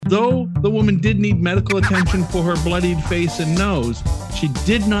Though the woman did need medical attention for her bloodied face and nose, she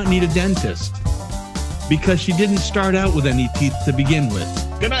did not need a dentist because she didn't start out with any teeth to begin with.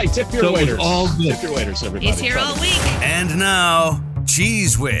 Good night. Tip your So it was waiters. all good. Tip your waiters, everybody. He's here all week. And now,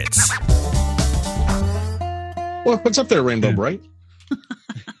 Cheese Wits. Well, what's up there, Rainbow Bright?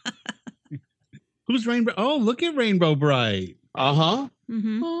 Who's Rainbow? Oh, look at Rainbow Bright. Uh-huh.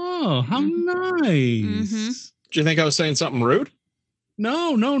 Mm-hmm. Oh, how nice. Mm-hmm. Do you think I was saying something rude?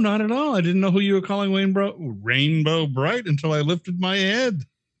 No, not at all. I didn't know who you were calling Rainbow Bright until I lifted my head.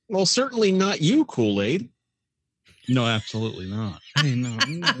 Well, certainly not you, Kool-Aid. No, absolutely not. Hey, no,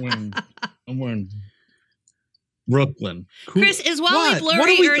 I'm wearing Brooklyn. Chris, is Wally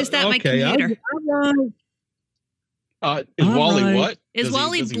blurry or is that my computer? Is Wally right. what? Is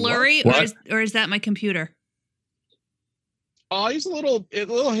Wally blurry or is that my computer? Oh, he's a little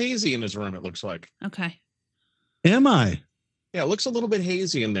hazy in his room, it looks like. Okay. Am I? Yeah, it looks a little bit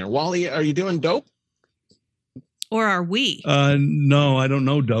hazy in there. Wally, are you doing dope? Or are we? No, I don't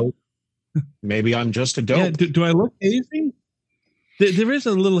know dope. Maybe I'm just a dope. Yeah, do I look hazy? There is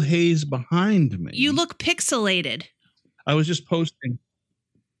a little haze behind me. You look pixelated. I was just posting.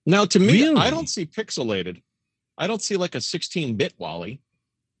 Now, to me, Really? I don't see pixelated. I don't see like a 16-bit Wally.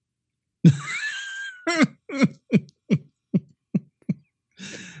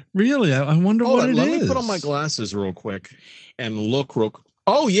 Really? I wonder what it is. Let me put on my glasses real quick and look real.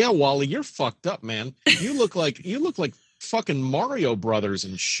 Oh yeah, Wally, you're fucked up, man. You look like fucking Mario Brothers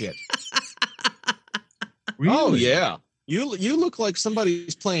and shit. Really? Oh yeah, you look like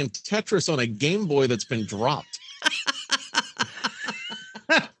somebody's playing Tetris on a Game Boy that's been dropped.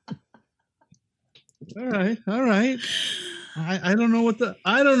 All right. I don't know what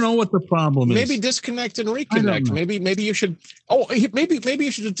the problem is. Maybe disconnect and reconnect. Maybe you should. Oh, maybe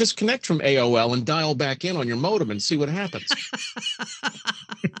you should disconnect from AOL and dial back in on your modem and see what happens.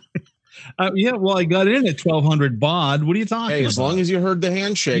 Yeah, well, I got in at 1200 baud. What are you talking about? Hey, as long as you heard the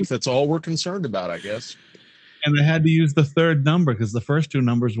handshake, that's all we're concerned about, I guess. And I had to use the third number because the first two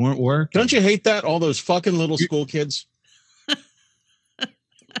numbers weren't working. Don't you hate that? All those fucking little school kids.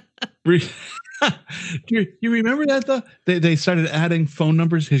 Do you remember that though? They started adding phone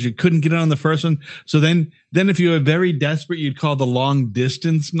numbers because you couldn't get it on the first one. So then if you were very desperate, you'd call the long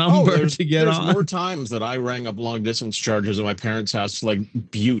distance number to get on. There's more times that I rang up long distance charges at my parents' house, like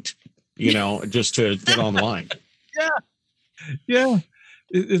Butte, just to get online. Yeah.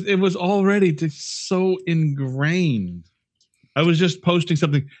 It was already just so ingrained. I was just posting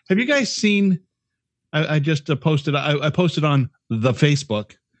something. Have you guys seen? I just posted. I posted on the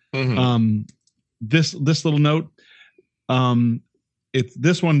Facebook. Mm-hmm. This little note.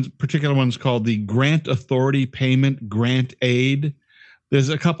 This particular one's called the Grant Authority Payment Grant Aid. There's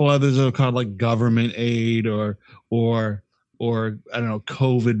a couple others that are called like government aid or I don't know,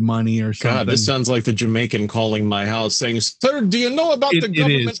 COVID money or something. God, this sounds like the Jamaican calling my house saying, "Sir, do you know about the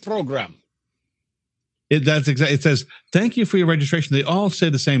government program?" That's exactly. It says, "Thank you for your registration." They all say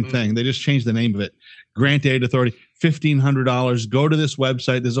the same thing. They just changed the name of it. Grant Aid Authority, $1,500. Go to this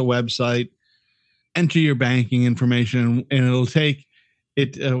website. There's a website. Enter your banking information, and it'll take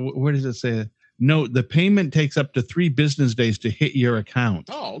it. Where does it say? Note: the payment takes up to 3 business days to hit your account.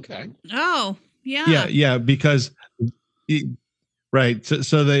 Oh, okay. Oh, yeah. Yeah, because right.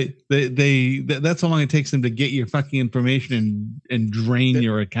 So they that's how long it takes them to get your fucking information and drain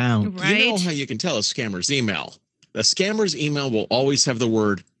your account. Right. You know how you can tell a scammer's email? The scammer's email will always have the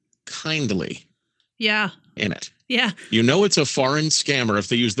word "kindly" in it. Yeah. You know it's a foreign scammer if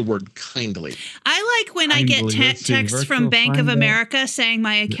they use the word "kindly." I like when I get texts from Bank of America saying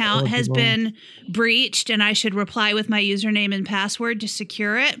my account has been breached and I should reply with my username and password to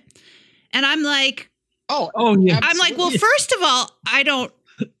secure it. And I'm like, oh yeah. I'm like, well, first of all, I don't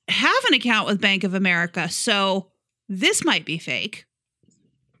have an account with Bank of America, so this might be fake.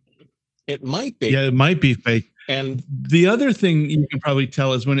 It might be. Yeah, it might be fake. And the other thing you can probably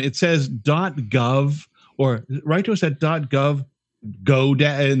tell is when it says .gov or write to us at .gov,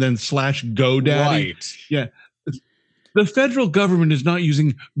 GoDaddy, and then /GoDaddy. Right. Yeah. The federal government is not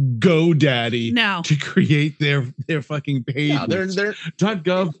using GoDaddy to create their fucking page. Yeah, they're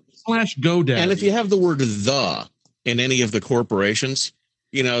 .gov /GoDaddy. And if you have the word "the" in any of the corporations,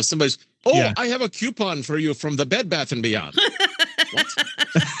 somebody's, I have a coupon for you from the Bed Bath & Beyond. What?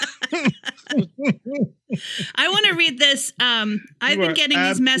 I want to read this. I've been getting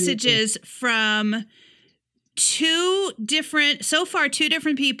these messages from two different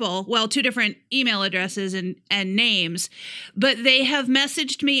people, well, 2 different email addresses and names, but they have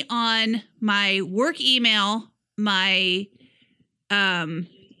messaged me on my work email, my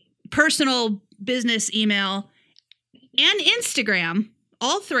personal business email, and Instagram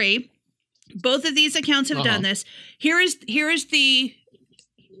all three. Both of these accounts have done this. Here is the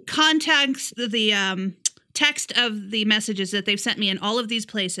context, the text of the messages that they've sent me in all of these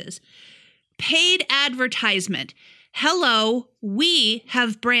places. Paid advertisement. Hello, we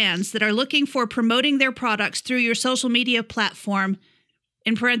have brands that are looking for promoting their products through your social media platform,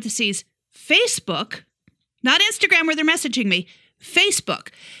 in parentheses, Facebook, not Instagram where they're messaging me, Facebook.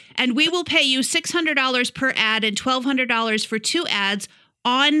 And we will pay you $600 per ad and $1,200 for 2 ads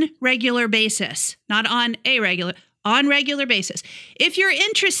on regular basis, not on regular basis. If you're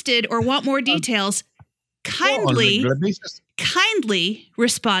interested or want more details, kindly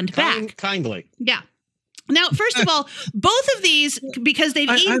respond back. Kindly. Yeah. Now, first of all, both of these, because they've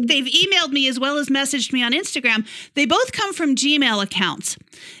emailed me as well as messaged me on Instagram, they both come from Gmail accounts.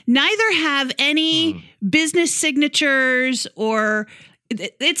 Neither have any business signatures or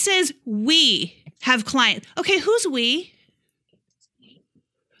it says we have clients. Okay, who's we?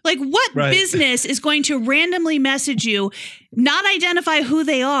 Like, what business is going to randomly message you, not identify who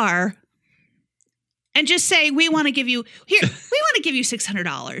they are, and just say, we want to give you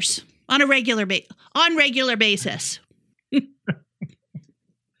 $600 on a regular basis.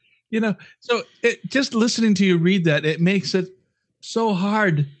 So just listening to you read that, it makes it so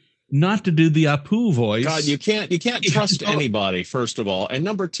hard not to do the Apu voice. God, you can't trust anybody, first of all. And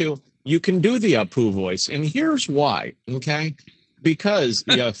number two, you can do the Apu voice. And here's why, okay? Because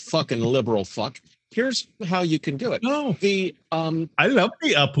you fucking liberal fuck. Here's how you can do it. No, I love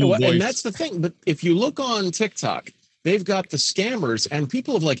the Apu voice. And that's the thing. But if you look on TikTok, they've got the scammers and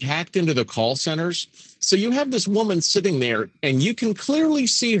people have hacked into the call centers. So you have this woman sitting there and you can clearly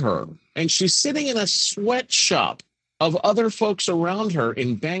see her. And she's sitting in a sweatshop of other folks around her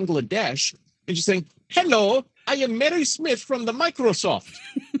in Bangladesh. And she's saying, hello, I am Mary Smith from the Microsoft.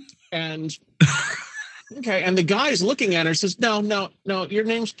 And okay. And the guy's looking at her and says, no, your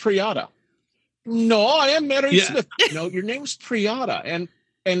name's Priyada. No, I am Mary Smith. No, your name's Priyada. And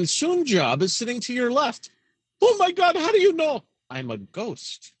Sunjab is sitting to your left. Oh my God, how do you know? I'm a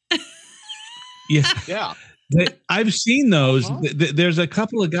ghost. Yeah. I've seen those. There's a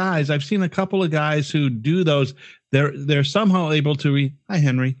couple of guys. I've seen a couple of guys who do those. They're somehow able to Hi,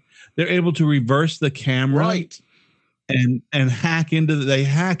 Henry. They're able to reverse the camera, and hack into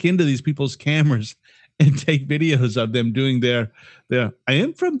these people's cameras and take videos of them doing their I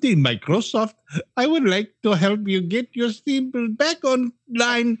am from the Microsoft. I would like to help you get your Steam back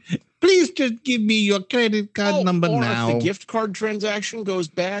online. Please just give me your credit card number now. If the gift card transaction goes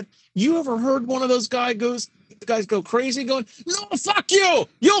bad, you ever heard one of those guys go crazy going, no, fuck you.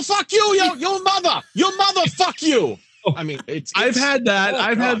 Yo, fuck you. Your mother, fuck you. I mean, I've had that.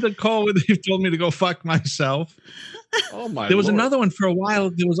 I've had the call where they've told me to go fuck myself. Oh my! There was another one for a while.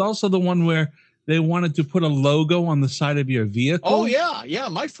 There was also the one where they wanted to put a logo on the side of your vehicle. Oh yeah.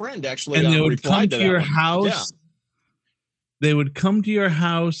 My friend actually, and they would come to your house. Yeah. They would come to your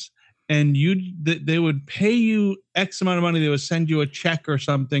house, and they would pay you X amount of money. They would send you a check or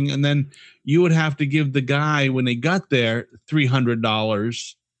something, and then you would have to give the guy, when they got there,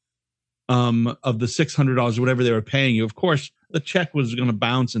 $300 of the $600 or whatever they were paying you. Of course, the check was going to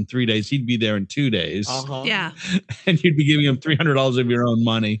bounce in 3 days. He'd be there in 2 days. Yeah. And you'd be giving him $300 of your own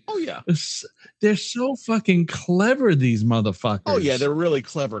money. Oh, yeah. They're so fucking clever, these motherfuckers. Oh, yeah. They're really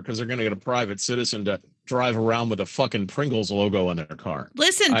clever because they're going to get a private citizen to drive around with a fucking Pringles logo in their car.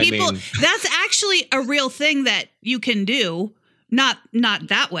 Listen, that's actually a real thing that you can do. Not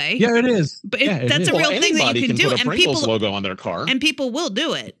that way. Yeah, it is. But that's a real thing that you can do. Put a Pringles logo on their car. And people will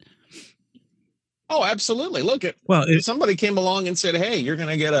do it. Oh, absolutely. Look at if somebody came along and said, hey, you're going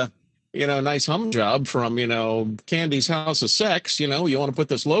to get a nice hum job from, Candy's House of Sex. You want to put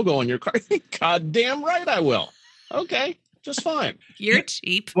this logo on your car. God damn right I will. Okay, just fine. You're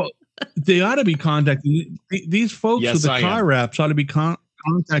cheap. Well, they ought to be contacting these folks with the car wraps ought to be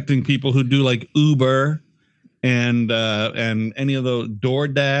contacting people who do like Uber and any of those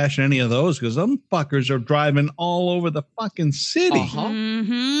DoorDash and any of those, because some fuckers are driving all over the fucking city.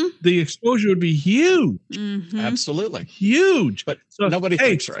 Mm-hmm. The exposure would be huge. Mm-hmm. Absolutely huge. But nobody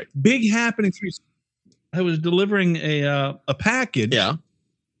thinks right. Big happening. I was delivering a package on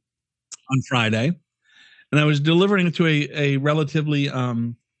Friday, and I was delivering it to a relatively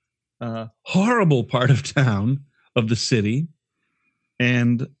horrible part of town, of the city,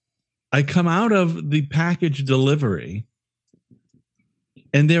 and I come out of the package delivery,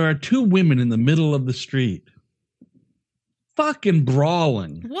 and there are two women in the middle of the street fucking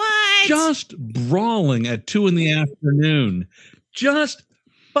brawling. What? Just brawling at 2 p.m. Just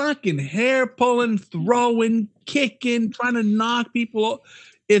fucking hair pulling, throwing, kicking, trying to knock people off.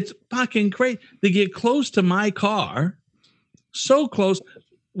 It's fucking crazy. They get close to my car, so close.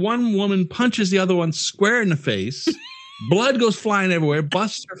 One woman punches the other one square in the face. Blood goes flying everywhere,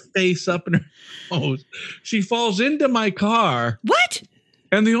 busts her face up in her nose. She falls into my car. What?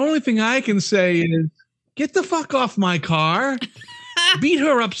 And the only thing I can say is, get the fuck off my car. Beat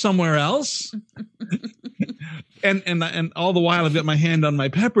her up somewhere else. And all the while I've got my hand on my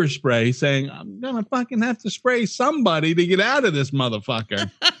pepper spray saying, I'm going to fucking have to spray somebody to get out of this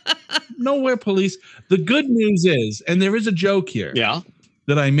motherfucker. Nowhere police. The good news is, and there is a joke here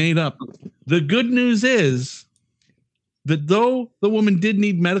that I made up. The good news is that though the woman did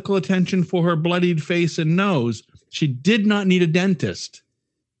need medical attention for her bloodied face and nose, she did not need a dentist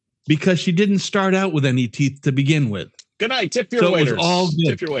because she didn't start out with any teeth to begin with. Good night. Tip your waiters. All good.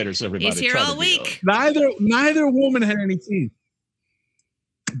 Tip your waiters, everybody. He's here all week. Neither woman had any teeth.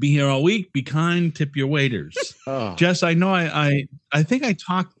 Be here all week. Be kind. Tip your waiters. Oh. Jess, I know I think I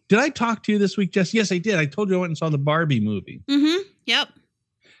talked. Did I talk to you this week, Jess? Yes, I did. I told you I went and saw the Barbie movie. Mm-hmm. Yep.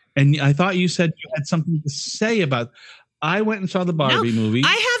 And I thought you said you had something to say about. I went and saw the Barbie movie.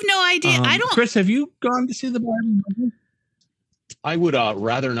 I have no idea. I don't. Chris, have you gone to see the Barbie movie? I would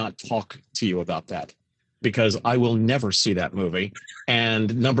rather not talk to you about that because I will never see that movie.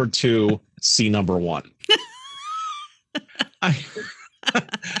 And number two, see number one. I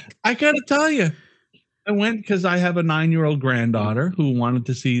got to tell you, I went because I have a 9-year-old granddaughter who wanted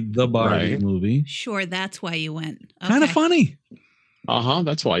to see the Barbie movie. Sure, that's why you went. Okay. Kind of funny.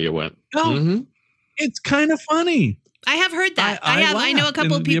 That's why you went. No, It's kind of funny. I have heard that. I know a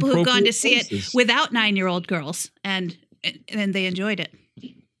couple of people who've gone to see it without 9-year-old girls, and they enjoyed it.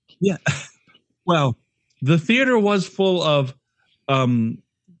 Yeah. Well, the theater was full of not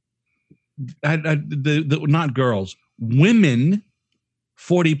girls, women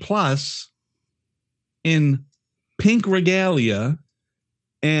 40 plus in pink regalia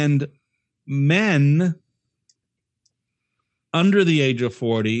and men under the age of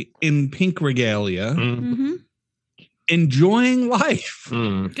 40 in pink regalia. Mm-hmm. Enjoying life.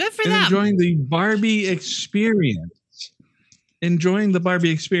 Good for them. Enjoying the Barbie experience.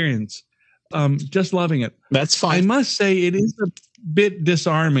 Just loving it. That's fine. I must say it is a bit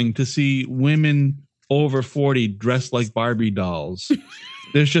disarming to see women over 40 dressed like Barbie dolls.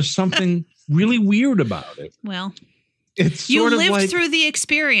 There's just something really weird about it. Well, it's you sort of lived like, through the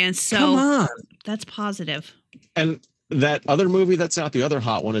experience, so come on. That's positive. And that other movie that's out, the other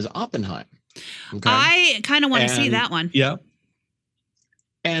hot one is Oppenheimer. Okay. I kind of want to see that one. Yeah.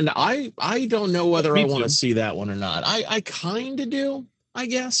 And I don't know whether I want to see that one or not. I kind of do, I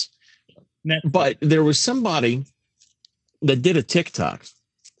guess. But there was somebody that did a TikTok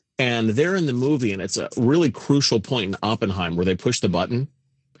and they're in the movie and it's a really crucial point in Oppenheimer where they push the button.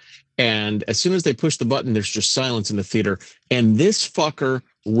 And as soon as they push the button, there's just silence in the theater. And this fucker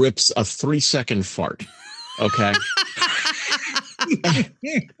rips a 3-second fart. Okay.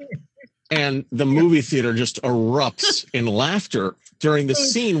 And the movie theater just erupts in laughter during the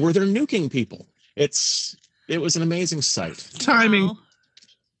scene where they're nuking people. It was an amazing sight. Timing. Wow.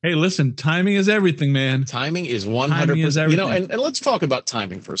 Hey, listen, timing is everything, man. Timing is 100%. You know, and let's talk about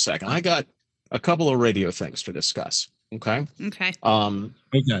timing for a second. I got a couple of radio things to discuss. Okay. Okay.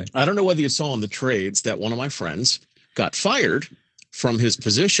 Okay. I don't know whether you saw in the trades that one of my friends got fired from his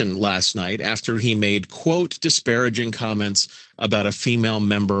position last night after he made, quote, disparaging comments about a female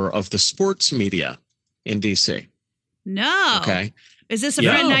member of the sports media in D.C. No. Okay. Is this a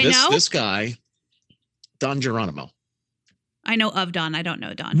friend I know? This guy, Don Geronimo. I know of Don. I don't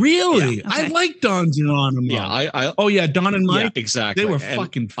know Don. Really? Yeah. Okay. I like Don Geronimo. Yeah. Don and Mike? Yeah, exactly. They were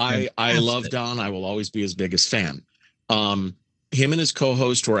fucking fantastic. I love Don. I will always be his biggest fan. Him and his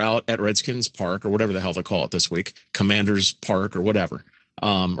co-host were out at Redskins Park or whatever the hell they call it this week, Commanders Park or whatever.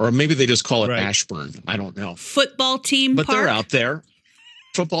 Or maybe they just call it Ashburn. I don't know. Football team but park. They're out there.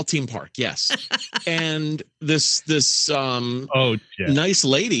 Football team park, yes. And this nice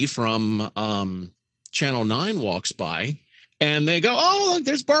lady from Channel 9 walks by and they go, "Oh, look,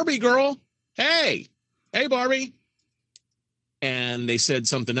 there's Barbie girl. Hey, Barbie." And they said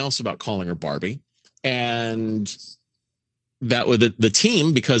something else about calling her Barbie. And that was the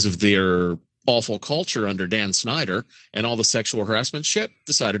team, because of their awful culture under Dan Snyder and all the sexual harassment shit,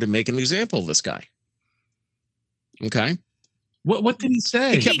 decided to make an example of this guy. Okay. What did he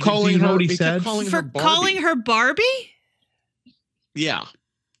say? He kept calling her. What he said? Calling her Barbie? Yeah.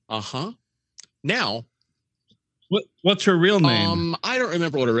 Uh-huh. Now, what's her real name? I don't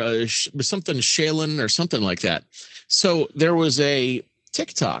remember what it was. Something Shaylin or something like that. So there was an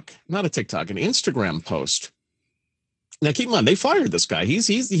Instagram post. Now keep in mind, they fired this guy.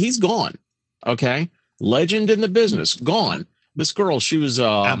 He's gone. Okay. Legend in the business, gone. This girl, she was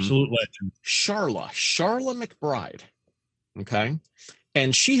absolute legend. Charla McBride. Okay.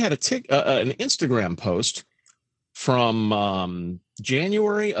 And she had an Instagram post from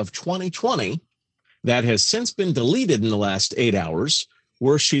January of 2020 that has since been deleted in the last 8 hours,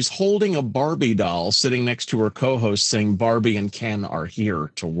 where she's holding a Barbie doll sitting next to her co-host saying Barbie and Ken are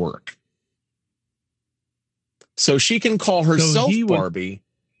here to work. So she can call herself Barbie,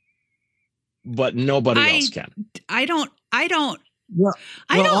 but nobody else can. I don't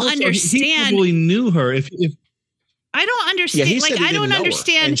also, understand. He probably knew her. If I don't understand. Yeah, I don't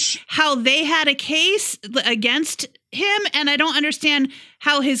understand how they had a case against him, and I don't understand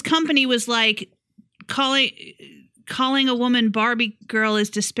how his company was like calling a woman Barbie girl is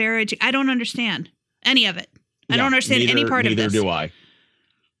disparaging. I don't understand any of it. I don't understand any part of this.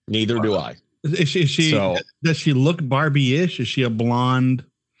 Neither do I. Is she does she look Barbie-ish? Is she a blonde?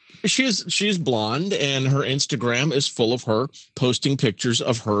 She's blonde, and her Instagram is full of her posting pictures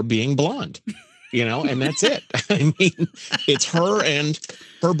of her being blonde. And that's it. I mean, it's her and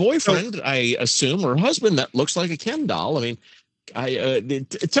her boyfriend, I assume, her husband, that looks like a Ken doll. I mean,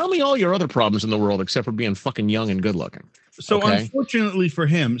 tell me all your other problems in the world except for being fucking young and good looking. So unfortunately for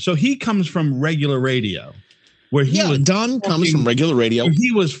him, he comes from regular radio. Where Don comes from regular radio.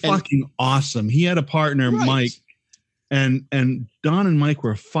 He was fucking awesome. He had a partner, Mike, and Don and Mike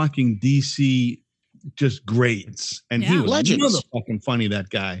were fucking DC just greats. And he was motherfucking funny, that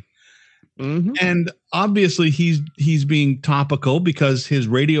guy. Mm-hmm. And obviously he's being topical because his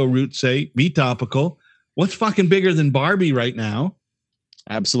radio roots say be topical. What's fucking bigger than Barbie right now?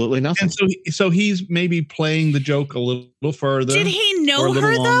 Absolutely nothing. And so he's maybe playing the joke a little further. Did he know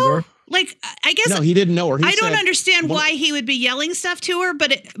her though? Like, I guess no, he didn't know her. I don't understand why he would be yelling stuff to her,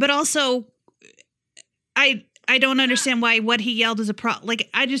 but also I don't understand why what he yelled is a problem. Like,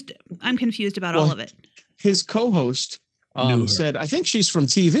 I'm confused about all of it. His co-host said, I think she's from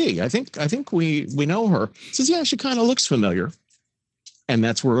TV. I think we know her. Says, yeah, she kind of looks familiar. And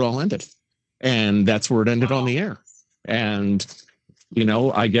that's where it all ended. And that's where it ended on the air. And,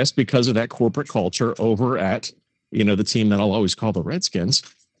 I guess because of that corporate culture over at, the team that I'll always call the Redskins,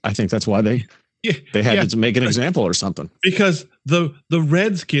 I think that's why they had to make an example or something. Because the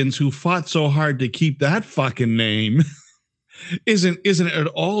Redskins, who fought so hard to keep that fucking name, isn't at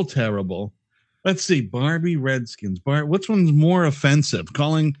all terrible. Let's see, Barbie, Redskins. Which one's more offensive?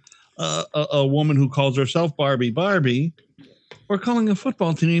 Calling a woman who calls herself Barbie, or calling a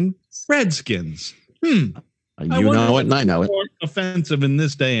football team Redskins? You know it, and I know it. More offensive in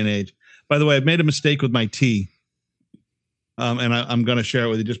this day and age. By the way, I've made a mistake with my tea. And I'm going to share it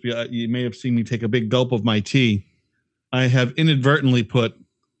with you. You may have seen me take a big gulp of my tea. I have inadvertently put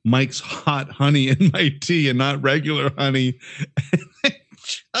Mike's hot honey in my tea and not regular honey. And I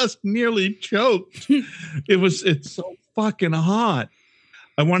just nearly choked. It's so fucking hot.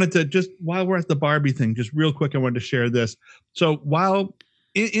 I wanted to while we're at the Barbie thing, just real quick, I wanted to share this. So while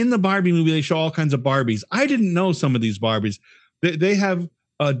in the Barbie movie, they show all kinds of Barbies. I didn't know some of these Barbies. They have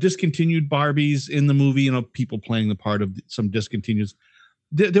discontinued Barbies in the movie, people playing the part of some discontinued.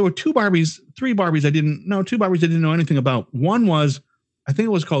 There were three Barbies I didn't know anything about. One was, I think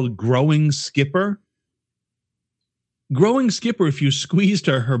it was called Growing Skipper. Growing Skipper, if you squeezed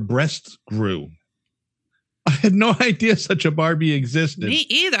her breasts grew. I had no idea such a Barbie existed. Me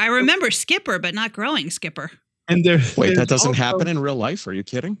either. I remember Skipper, but not Growing Skipper. And that doesn't happen in real life? Are you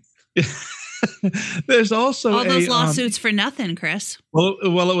kidding? There's also all those lawsuits for nothing, Chris. Well,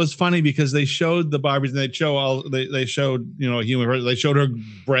 it was funny because they showed the Barbies and they showed human. They showed her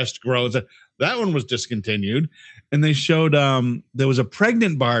breast grow. That one was discontinued, and they showed there was a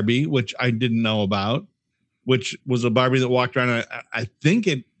pregnant Barbie, which I didn't know about, which was a Barbie that walked around. I think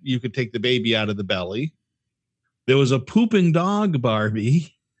you could take the baby out of the belly. There was a pooping dog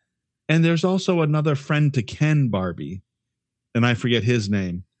Barbie, and there's also another friend to Ken Barbie, and I forget his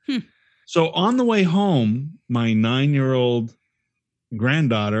name. So on the way home, my 9-year-old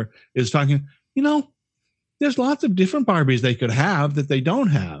granddaughter is talking, there's lots of different Barbies they could have that they don't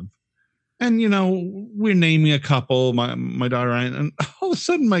have. And, we're naming a couple, my daughter, and all of a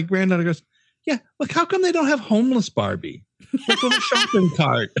sudden my granddaughter goes, yeah, look, how come they don't have homeless Barbie? Like with a shopping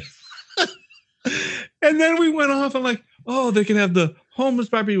cart. And then we went off and they can have the homeless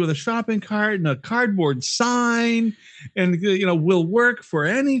Barbie with a shopping cart and a cardboard sign and, will work for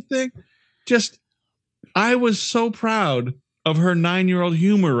anything. I was so proud of her 9-year-old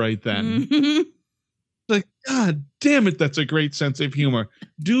humor right then. Mm-hmm. Like, God damn it, that's a great sense of humor.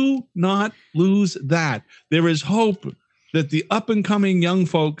 Do not lose that. There is hope that the up and coming young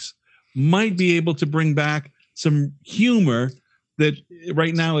folks might be able to bring back some humor that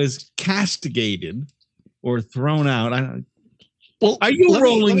right now is castigated or thrown out. Are you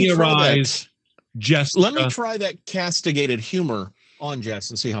rolling your eyes? Jess. Let me try that castigated humor on Jess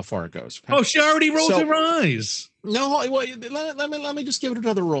and see how far it goes. Okay? Oh, she already rolls her eyes. No, let me just give it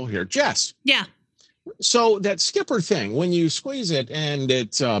another roll here. Jess. Yeah. So that skipper thing, when you squeeze it and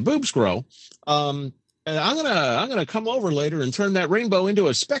its boobs grow, I'm gonna come over later and turn that rainbow into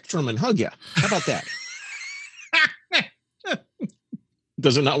a spectrum and hug you. How about that?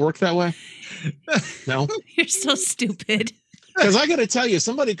 Does it not work that way? No. You're so stupid. Because I got to tell you,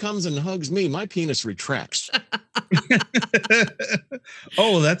 somebody comes and hugs me, my penis retracts.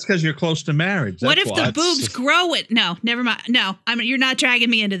 Oh, that's because you're close to marriage. What if the boobs grow it? No, never mind. No, you're not dragging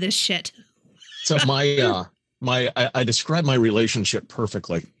me into this shit. So I describe my relationship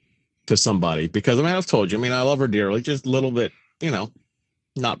perfectly to somebody because I've told you, I love her dearly, just a little bit,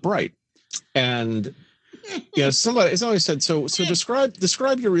 not bright. And somebody's always said, so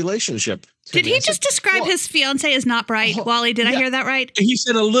describe your relationship. Did he just describe his fiance as not bright, Wally? Did I hear that right? He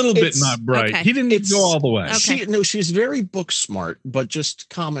said a little bit not bright. Okay. He didn't go all the way. Okay. She's very book smart, but just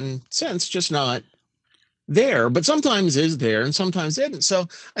common sense, just not there. But sometimes is there and sometimes isn't. So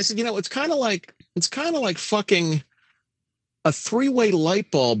I said, it's kind of like fucking a 3-way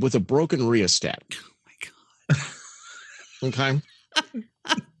light bulb with a broken rheostat. Oh my God. Okay.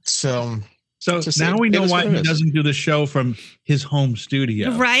 So now we know why he doesn't do the show from his home studio.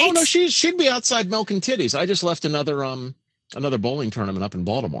 Right? Oh no, she'd be outside milking titties. I just left another bowling tournament up in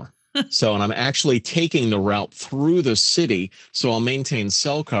Baltimore. And I'm actually taking the route through the city, so I'll maintain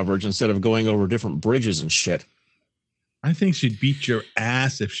cell coverage instead of going over different bridges and shit. I think she'd beat your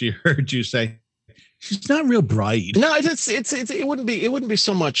ass if she heard you say she's not real bright. No, it wouldn't be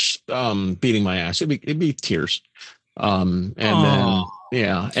so much beating my ass. It'd be tears. Then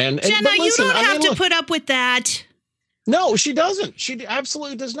yeah, and Jenna, listen, you don't have to put up with that. No, she doesn't. She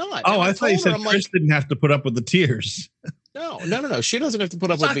absolutely does not. Oh, I thought you said Chris didn't have to put up with the tears. No. She doesn't have to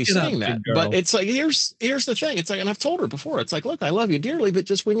put up with me saying that. But it's like here's the thing. It's like, and I've told her before. It's like, look, I love you dearly, but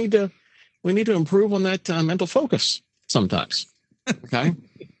just we need to improve on that mental focus sometimes. Okay.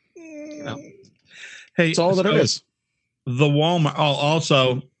 Hey, that's all that it is. The Walmart.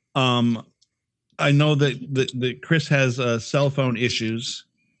 Also, I know that Chris has cell phone issues.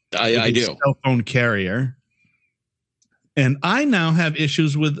 I do. Cell phone carrier. And I now have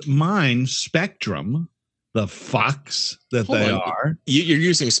issues with mine, Spectrum, the Fox that Hold they on. are. You're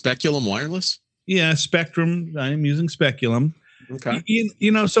using Speculum Wireless? Yeah, Spectrum. I'm using Speculum. Okay.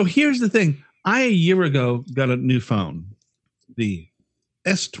 So here's the thing. I, a year ago, got a new phone, the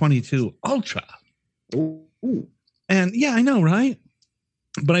S22 Ultra. Ooh. And yeah, I know, right?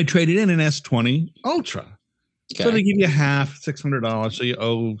 But I traded in an S20 Ultra. Okay. So they give you half, $600. So you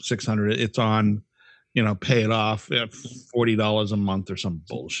owe $600. It's on, pay it off $40 a month or some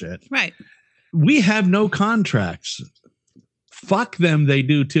bullshit. Right. We have no contracts. Fuck them. They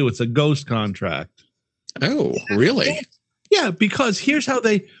do too. It's a ghost contract. Oh, really? Yeah. Because here's how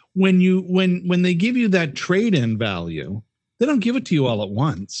when they give you that trade-in value, they don't give it to you all at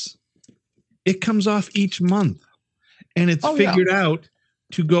once. It comes off each month and it's figured out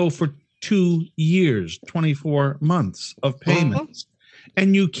to go for 2 years, 24 months of payments.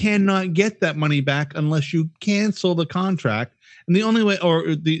 And you cannot get that money back unless you cancel the contract. And the only way,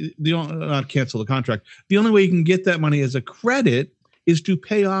 not cancel the contract, the only way you can get that money as a credit is to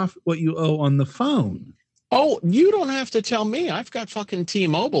pay off what you owe on the phone. Oh, you don't have to tell me. I've got fucking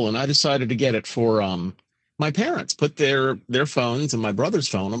T-Mobile and I decided to get it for my parents. Put their phones and my brother's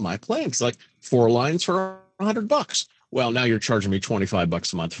phone on my plan. It's like 4 lines for $100. Well, now you're charging me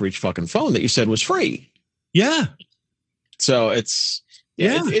 $25 a month for each fucking phone that you said was free. Yeah. So it's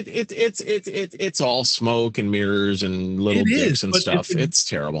it's all smoke and mirrors and little dicks and stuff. It's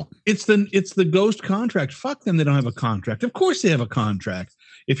terrible. It's the ghost contract. Fuck them. They don't have a contract. Of course they have a contract.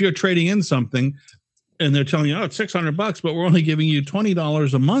 If you're trading in something and they're telling you, it's $600, but we're only giving you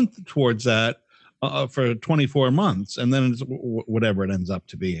 $20 a month towards that for 24 months. And then it's whatever it ends up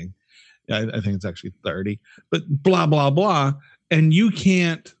to being. I think it's actually 30, but blah, blah, blah. And you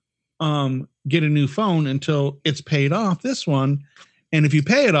can't get a new phone until it's paid off, this one. And if you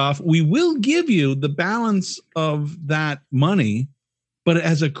pay it off, we will give you the balance of that money, but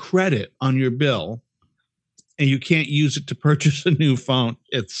as a credit on your bill. And you can't use it to purchase a new phone.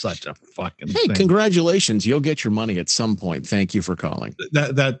 It's such a fucking thing. Hey, congratulations. You'll get your money at some point. Thank you for calling.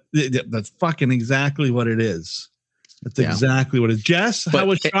 That's fucking exactly what it is. That's exactly what it is. Jess, how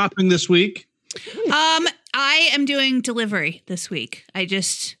was shopping this week? I am doing delivery this week.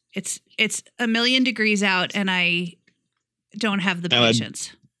 It's 1,000,000 degrees out and I don't have the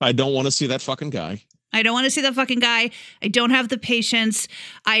patience. I don't want to see that fucking guy. I don't want to see that fucking guy. I don't have the patience.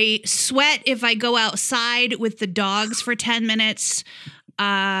 I sweat if I go outside with the dogs for 10 minutes.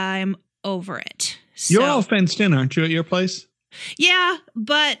 I'm over it. You're all fenced in, aren't you, at your place? Yeah,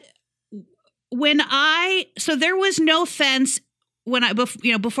 but so there was no fence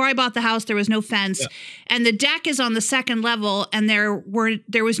before I bought the house, there was no fence, and the deck is on the second level, and there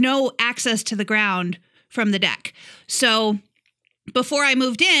was no access to the ground from the deck. So before I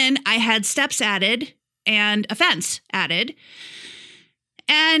moved in, I had steps added and a fence added.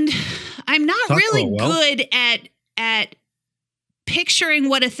 And I'm not really good at picturing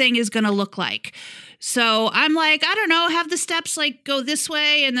what a thing is going to look like. So I'm like, I don't know, have the steps like go this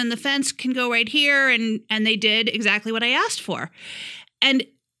way and then the fence can go right here. And they did exactly what I asked for. And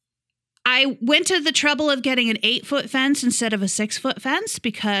I went to the trouble of getting an 8-foot fence instead of a 6-foot fence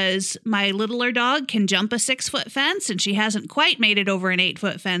because my littler dog can jump a 6-foot fence and she hasn't quite made it over an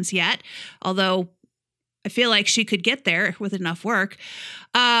 8-foot fence yet. Although I feel like she could get there with enough work.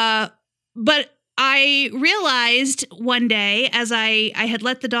 But I realized one day as I had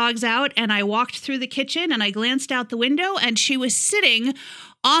let the dogs out and I walked through the kitchen and I glanced out the window and she was sitting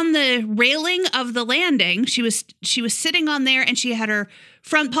on the railing of the landing. She was sitting on there and she had her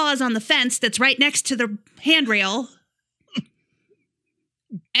front paws on the fence that's right next to the handrail.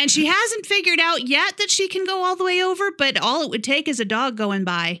 And she hasn't figured out yet that she can go all the way over, but all it would take is a dog going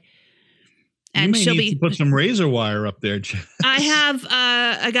by. And you may need to put some razor wire up there. I have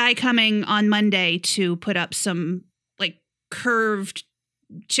a guy coming on Monday to put up some like curved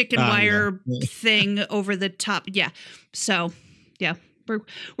chicken wire thing over the top. Yeah. So yeah, we're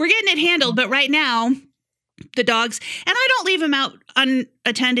getting it handled. But right now, the dogs, and I don't leave them out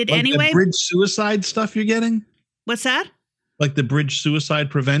unattended like anyway. The bridge suicide stuff you're getting? What's that? Like the bridge suicide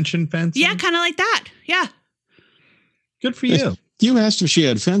prevention fencing? Yeah, kind of like that. Yeah. Good for you. You asked if she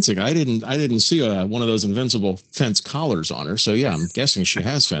had fencing. I didn't see one of those invincible fence collars on her. So yeah, I'm guessing she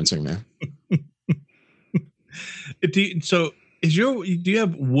has fencing there. Do you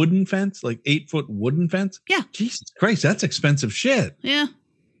have wooden fence, like 8-foot wooden fence? Yeah. Jesus Christ, that's expensive shit. Yeah.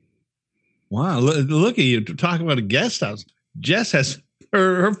 Wow, look at you talking about a guest house. Jess has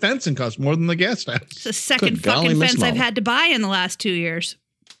her fencing costs more than the guest house. It's the second fucking fence I've had to buy in the last 2 years.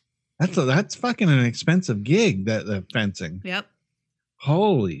 That's fucking an expensive gig. That fencing. Yep.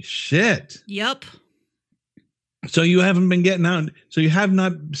 Holy shit. Yep. So you haven't been getting out. So you have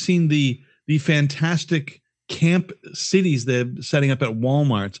not seen the fantastic camp cities they're setting up at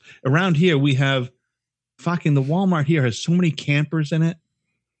Walmarts. Around here, we have fucking the Walmart here has so many campers in it.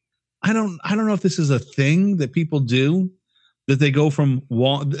 I don't know if this is a thing that people do, that they go from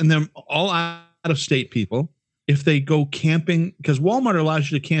and they're all out of state people. If they go camping, because Walmart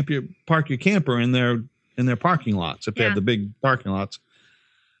allows you to park your camper in their parking lots if they have the big parking lots.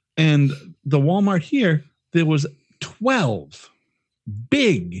 And the Walmart here, there was 12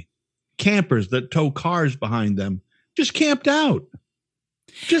 big campers that tow cars behind them, just camped out.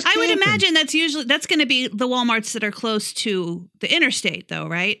 I would imagine that's going to be the Walmarts that are close to the interstate, though,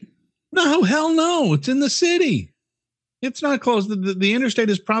 right? No, hell no. It's in the city. It's not close. The interstate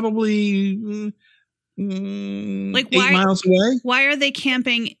is probably 8 miles away. Why are they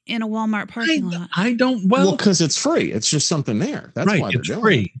camping in a Walmart parking lot? I don't. Well, because it's free. It's just something there. That's right, why they're it's doing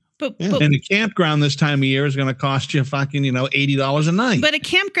free. It. And a campground this time of year is going to cost you fucking $80 a night. But a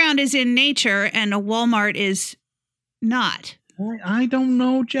campground is in nature, and a Walmart is not. I don't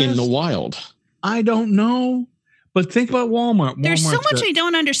know, Jess. In the wild. I don't know. But think about Walmart. There's so much I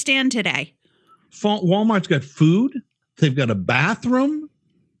don't understand today. Walmart's got food. They've got a bathroom,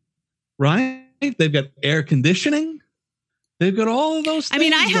 right? They've got air conditioning. They've got all of those things. I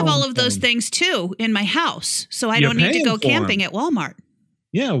mean, I have all of those things too in my house, so I don't need to go camping at Walmart.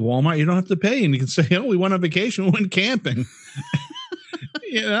 Yeah, Walmart, you don't have to pay, and you can say, "Oh, we went on vacation, we went camping."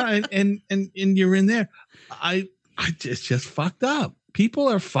 and you're in there. It's just fucked up. People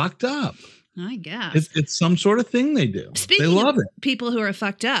are fucked up. I guess it's some sort of thing they do. Speaking they love of it. People who are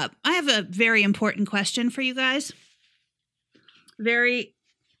fucked up, I have a very important question for you guys. Very,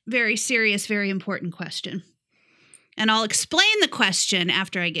 very serious, very important question. And I'll explain the question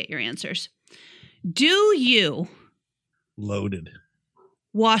after I get your answers. Do you loaded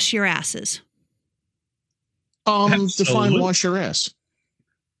wash your asses? Define wash your ass.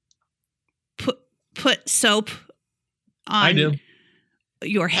 Put soap on I do.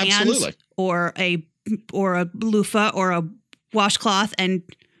 Your hands. Absolutely. or a loofah or a washcloth and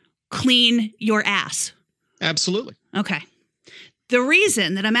clean your ass. Absolutely. Okay. The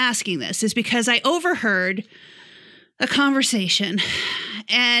reason that I'm asking this is because I overheard a conversation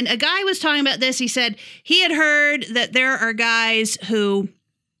and a guy was talking about this. He said he had heard that there are guys who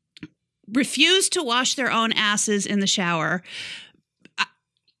refuse to wash their own asses in the shower.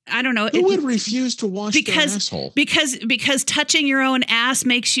 I don't know. Who would refuse to wash their asshole? Because touching your own ass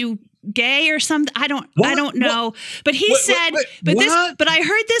makes you gay or something. I don't know. But he said, but I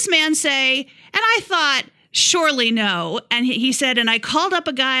heard this man say, and I thought, surely no. And he said, and I called up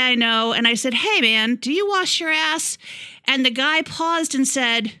a guy I know and I said, hey man, do you wash your ass? And the guy paused and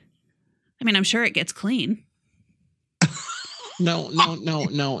said, I mean, I'm sure it gets clean. No. I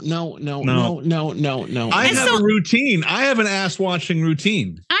have a routine. I have an ass washing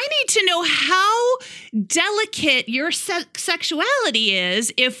routine. I need to know how delicate your sexuality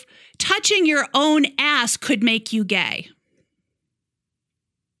is if touching your own ass could make you gay.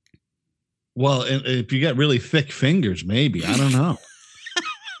 Well, if you got really thick fingers, maybe. I don't know.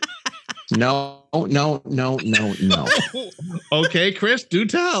 No. Okay, Chris, do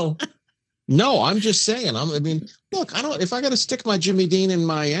tell. No, I'm just saying. Look, if I got to stick my Jimmy Dean in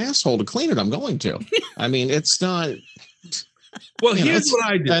my asshole to clean it, I'm going to. I mean, it's not. Well, here's what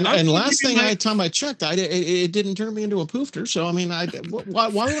I did. And last time I checked, it didn't turn me into a poofter. So, I mean, why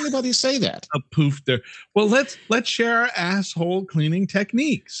would anybody say that? A poofter. Well, let's share our asshole cleaning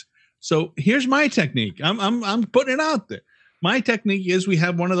techniques. So here's my technique. I'm putting it out there. My technique is we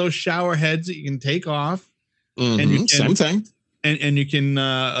have one of those shower heads that you can take off. And you can, same thing. And you can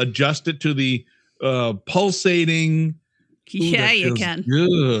adjust it to the pulsating. Yeah, you can.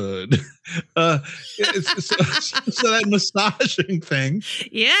 Good. So that massaging thing.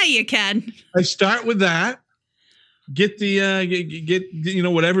 Yeah, you can. I start with that. Get the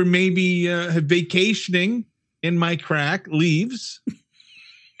whatever maybe vacationing in my crack leaves,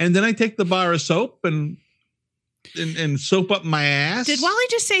 and then I take the bar of soap and soap up my ass. Did Wally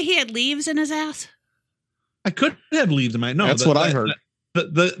just say he had leaves in his ass? I could have leaves in my no. That's what I heard.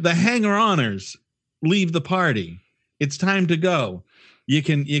 The hanger-oners leave the party. It's time to go. You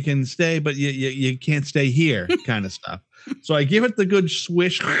can stay, but you can't stay here, kind of stuff. So I give it the good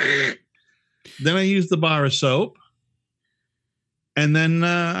swish. Then I use the bar of soap, and then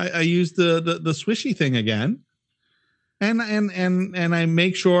I use the swishy thing again, and I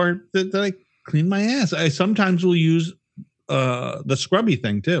make sure that I clean my ass. I sometimes will use the scrubby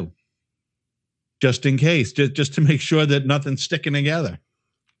thing too, just in case, just to make sure that nothing's sticking together.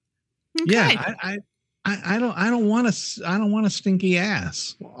 Okay. Yeah, I don't want a stinky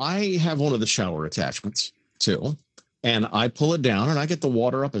ass. Well, I have one of the shower attachments too, and I pull it down and I get the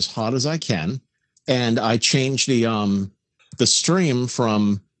water up as hot as I can, and I change the stream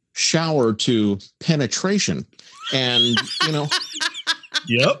from shower to penetration, and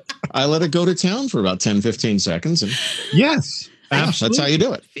Yep. I let it go to town for about 10-15 seconds, and yes. Absolutely. That's how you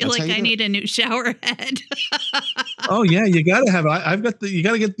do it. I feel like I need a new shower head. Oh yeah, you got to have. I've got you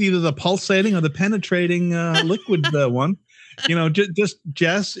got to get either the pulsating or the penetrating liquid one. Just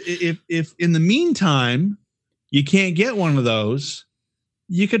Jess, if in the meantime you can't get one of those,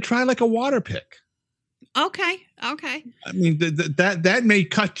 you could try like a water pick. Okay. I mean that may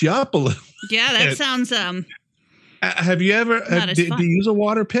cut you up a little. Yeah, that sounds. Have you ever? Do you use a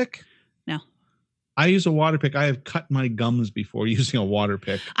water pick? No. I use a water pick. I have cut my gums before using a water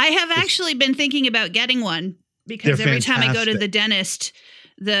pick. I have actually been thinking about getting one because every time I go to the dentist,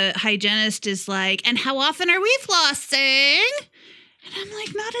 the hygienist is like, and how often are we flossing? And I'm like,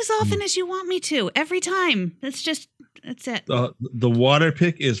 not as often as you want me to. Every time. That's it. The water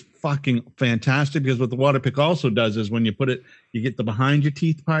pick is fucking fantastic because what the water pick also does is when you put it, you get the behind your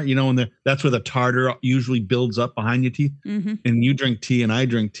teeth part, and that's where the tartar usually builds up behind your teeth. Mm-hmm. And you drink tea and I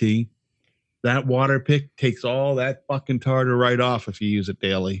drink tea. That water pick takes all that fucking tartar right off if you use it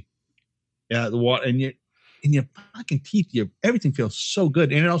daily. Yeah, the water and your fucking teeth, everything feels so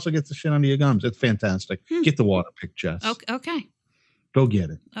good, and it also gets the shit under your gums. It's fantastic. Get the water pick, Jess. Okay. Go get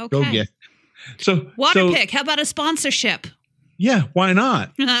it. Okay. Go get it. So water pick. How about a sponsorship? Yeah, why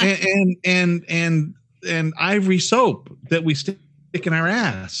not? and Ivory soap that we stick in our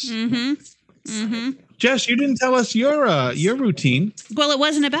ass. Mm-hmm. Mm-hmm. Jess, you didn't tell us your routine. Well, it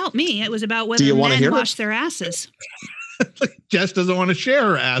wasn't about me. It was about whether men wash their asses. Jess doesn't want to share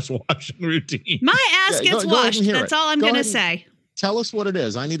her ass washing routine. My ass gets washed. That's all I'm going to say. Tell us what it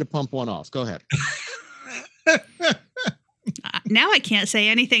is. I need to pump one off. Go ahead. Now I can't say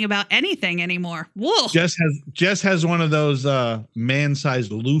anything about anything anymore. Whoa. Jess has one of those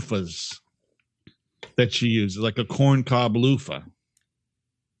man-sized loofahs that she uses, like a corn cob loofah.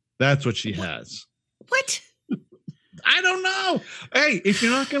 That's what she has. What? I don't know. Hey, if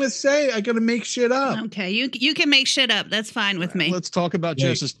you're not going to say, I got to make shit up. Okay, you can make shit up. That's fine with me. Let's talk about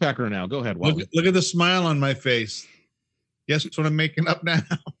Jess's pecker now. Go ahead, Wally. Look at the smile on my face. Guess what I'm making up now?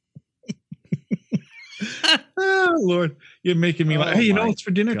 Oh, Lord. You're making me laugh. Hey, what's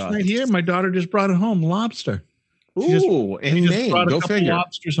for dinner tonight here? My daughter just brought it home, lobster. Ooh, in Maine. Brought a couple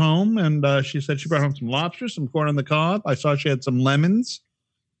lobsters home, and she said she brought home some lobsters, some corn on the cob. I saw she had some lemons.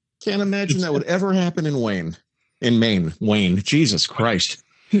 Can't imagine that would ever happen in Maine. Wayne. Jesus Christ.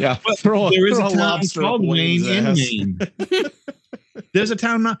 Yeah. There is a town called Wayne in Maine. There's a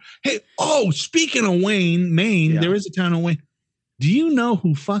town now. Hey, speaking of Wayne, Maine, there is a town in Wayne. Do you know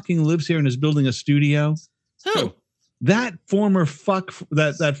who fucking lives here and is building a studio? Who? That former fuck,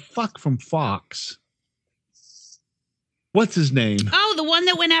 that fuck from Fox. What's his name? Oh, the one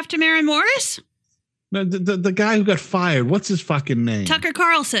that went after Maren Morris? No, the guy who got fired. What's his fucking name? Tucker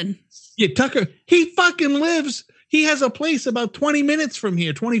Carlson. Yeah, Tucker. He fucking lives. He has a place about 20 minutes from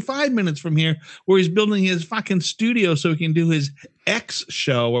here, 25 minutes from here, where he's building his fucking studio so he can do his X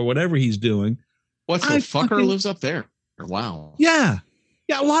show or whatever he's doing. What the fucker lives up there? Wow. Yeah.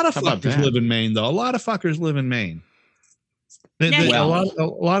 Yeah, a lot of fuckers live in Maine, though. A lot of fuckers live in Maine. A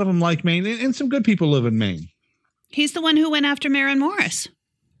lot of them like Maine, and some good people live in Maine. He's the one who went after Maren Morris.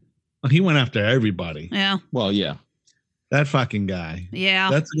 Well, he went after everybody. Yeah. Well, yeah. That fucking guy. Yeah.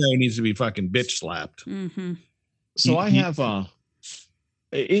 That's the guy who needs to be fucking bitch slapped. Mm-hmm. So I have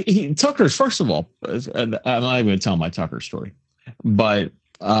Tucker's, first of all, and I'm not even going to tell my Tucker story, but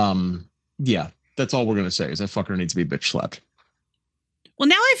yeah, that's all we're going to say is that fucker needs to be bitch slapped. Well,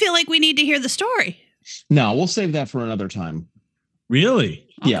 now I feel like we need to hear the story. No, we'll save that for another time. Really?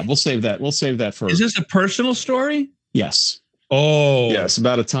 Okay. Yeah, we'll save that. We'll save that for. Is this a personal story? Yes. Oh. Yes,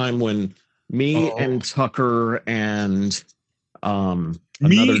 about a time when me and Tucker and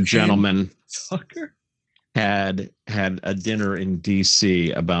another gentleman Tucker had a dinner in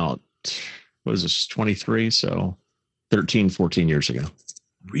DC about, what is this, 23? So 13, 14 years ago.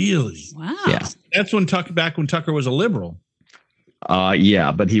 Really? Wow. Yeah. That's when Tucker was a liberal.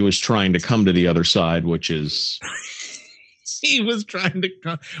 Yeah, but he was trying to come to the other side, which is he was trying to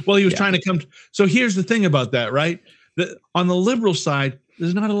come. Well, he was trying to come. So here's the thing about that, right? On the liberal side,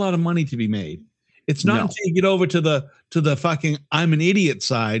 there's not a lot of money to be made. It's not until you get over to the fucking I'm an idiot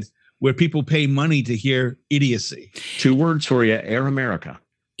side where people pay money to hear idiocy. 2 words for you: Air America.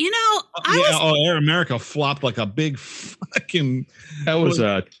 You know, Air America flopped like a big fucking. That was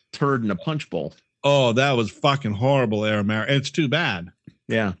a turd in a punch bowl. Oh, that was fucking horrible, Air America. It's too bad.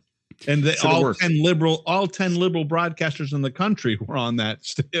 Yeah. And all 10 liberal broadcasters in the country were on that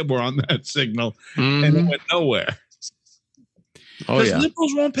signal, and it went nowhere. Oh yeah.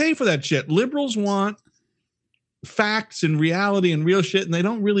 Liberals won't pay for that shit. Liberals want facts and reality and real shit, and they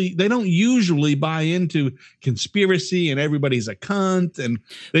don't usually buy into conspiracy and everybody's a cunt, and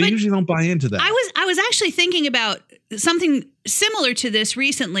they usually don't buy into that. I was actually thinking about something similar to this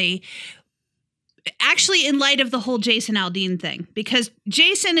recently. Actually, in light of the whole Jason Aldean thing, because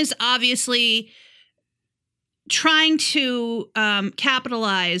Jason is obviously trying to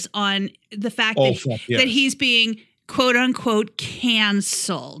capitalize on the fact that he's being quote unquote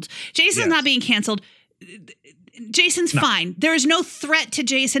canceled. Jason's not being canceled. Jason's fine. There is no threat to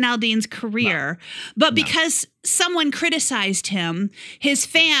Jason Aldean's career, but because someone criticized him, his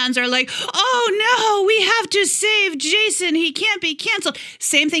fans are like, "Oh no, we have to save Jason. He can't be canceled."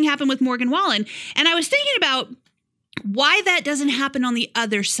 Same thing happened with Morgan Wallen, and I was thinking about why that doesn't happen on the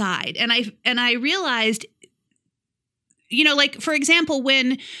other side, and I realized, you know, like for example,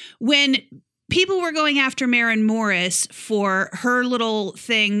 when people were going after Maren Morris for her little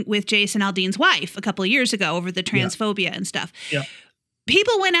thing with Jason Aldean's wife a couple of years ago over the transphobia and stuff. Yeah.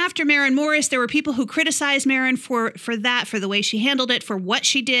 People went after Maren Morris. There were people who criticized Maren for that, for the way she handled it, for what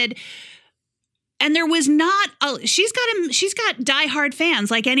she did. And there was not she's got diehard fans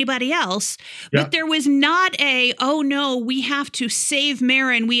like anybody else, but there was not oh no, we have to save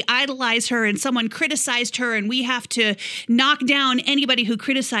Maren. We idolize her and someone criticized her and we have to knock down anybody who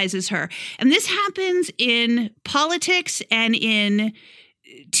criticizes her. And this happens in politics and in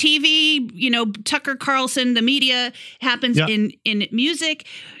TV, you know, Tucker Carlson, the media, happens in music.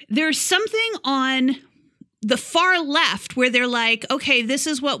 There's something on the far left where they're like, okay, this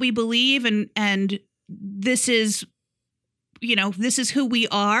is what we believe and this is, you know, this is who we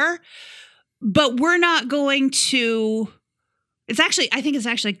are, but we're not going to, I think it's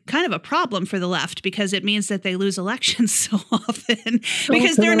actually kind of a problem for the left because it means that they lose elections so often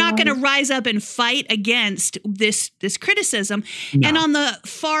because they're not going to rise up and fight against this criticism. No. And on the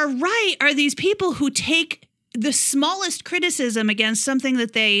far right are these people who take the smallest criticism against something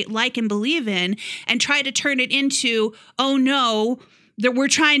that they like and believe in and try to turn it into, oh no, that we're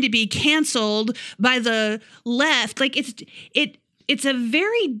trying to be canceled by the left. Like it's a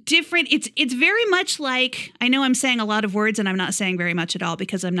very different, it's very much like, I know I'm saying a lot of words and I'm not saying very much at all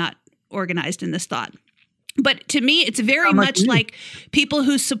because I'm not organized in this thought. But to me, it's very much like people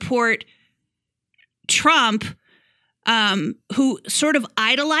who support Trump, who sort of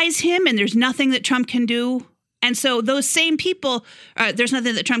idolize him and there's nothing that Trump can do And so those same people, there's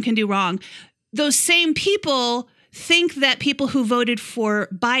nothing that Trump can do wrong. Those same people think that people who voted for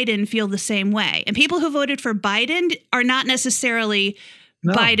Biden feel the same way. And people who voted for Biden are not necessarily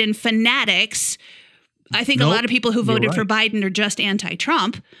Biden fanatics. I think a lot of people who voted for Biden are just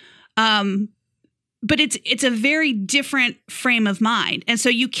anti-Trump. But it's a very different frame of mind. And so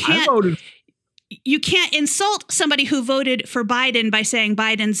you can't insult somebody who voted for Biden by saying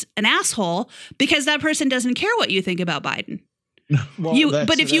Biden's an asshole, because that person doesn't care what you think about Biden. Well,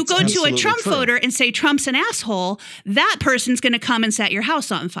 but if you go to a Trump voter and say Trump's an asshole, that person's going to come and set your house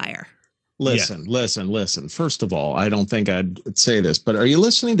on fire. Listen. First of all, I don't think I'd say this, but are you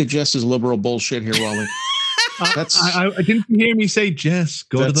listening to Jess's liberal bullshit here, Wally? I didn't hear me say, Jess,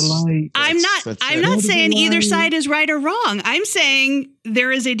 go to the light. I'm not saying either side is right or wrong. I'm saying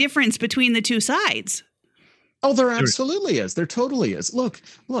there is a difference between the two sides. Oh, there absolutely is. There totally is. Look,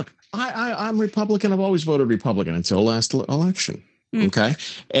 I'm Republican. I've always voted Republican until last election. Okay.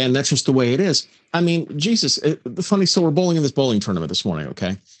 And that's just the way it is. I mean, Jesus, funny. So we're bowling in this bowling tournament this morning.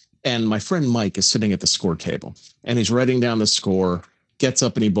 Okay. And my friend Mike is sitting at the score table and he's writing down the score, gets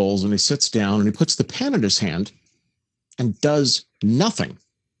up and he bowls and he sits down and he puts the pen in his hand and does nothing.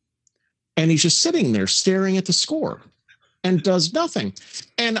 And he's just sitting there staring at the score and does nothing.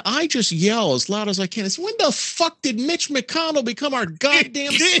 And I just yell as loud as I can. It's, when the fuck did Mitch McConnell become our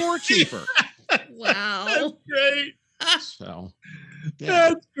goddamn scorekeeper? Wow. That's great. So,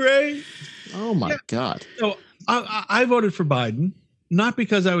 That's great. Oh my God. So I voted for Biden, not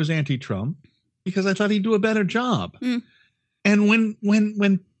because I was anti-Trump, because I thought he'd do a better job. And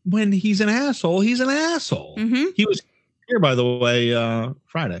when he's an asshole, he's an asshole. He was here, by the way,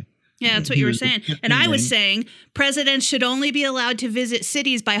 Friday. Yeah, that's what you were saying. And I was saying presidents should only be allowed to visit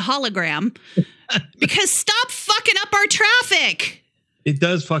cities by hologram because stop fucking up our traffic. It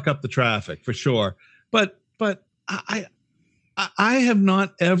does fuck up the traffic for sure. But I have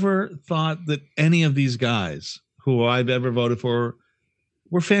not ever thought that any of these guys who I've ever voted for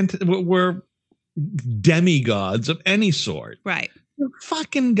were demigods of any sort. Right. They're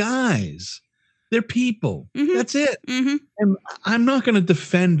fucking guys. They're people. That's it. And I'm not going to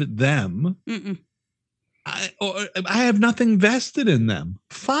defend them. I have nothing vested in them.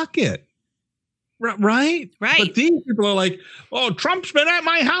 Fuck it. Right? But these people are like, oh, Trump's been at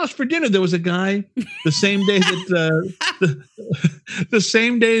my house for dinner. There was a guy the same day that the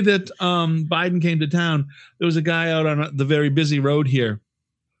same day that Biden came to town. There was a guy out on the very busy road here,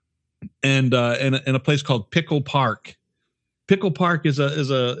 and in a place called Pickle Park. Pickle Park is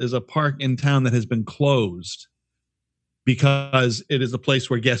a park in town that has been closed because it is a place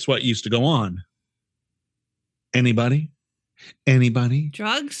where, guess what, used to go on? Anybody?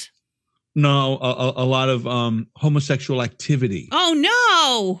 Drugs? No, a lot of homosexual activity. Oh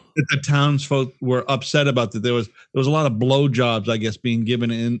no! The townsfolk were upset about that. There was a lot of blowjobs, I guess, being given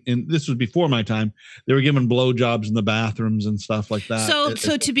in. This was before my time. They were given blowjobs in the bathrooms and stuff like that.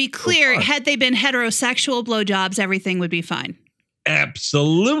 So to be clear, had they been heterosexual blowjobs, everything would be fine.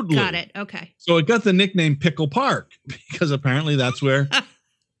 Absolutely. Got it. Okay. So it got the nickname Pickle Park because apparently that's where,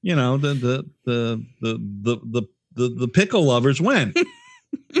 the pickle lovers went.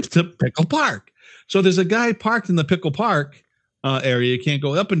 To Pickle Park. So there's a guy parked in the Pickle Park area. You can't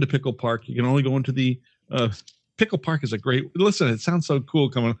go up into Pickle Park. You can only go into the Pickle Park is a great, listen, it sounds so cool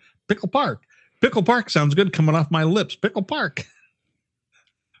coming. Pickle Park. Pickle Park sounds good coming off my lips. Pickle Park.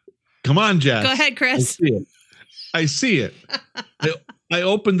 Come on, Jess. Go ahead, Chris. I see it. I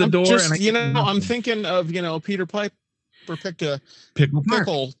opened the door and I'm thinking of, Peter Piper picked a pickle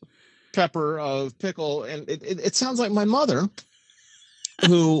pepper of pickle. And it sounds like my mother,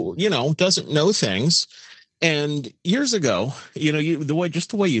 who, doesn't know things. And years ago,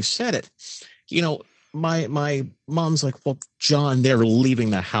 the way you said it, my mom's like, well, John, they're leaving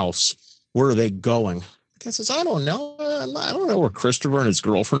the house. Where are they going? I says, I don't know. I don't know where Christopher and his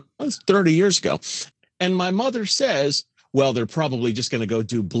girlfriend was 30 years ago. And my mother says, well, they're probably just going to go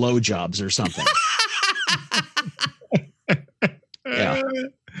do blowjobs or something. Yeah.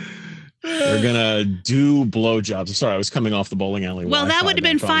 They're going to do blowjobs. Sorry, I was coming off the bowling alley. Well, that would have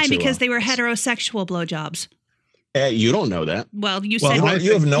been fine because they were heterosexual blowjobs. You don't know that. Well, you said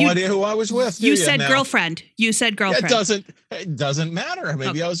you have no idea who I was with. You said girlfriend. You said girlfriend. It doesn't matter.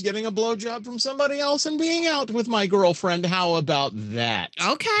 Maybe I was getting a blowjob from somebody else and being out with my girlfriend. How about that?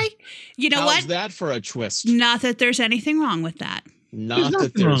 Okay. You know How's that for a twist? Not that there's anything wrong with that. Not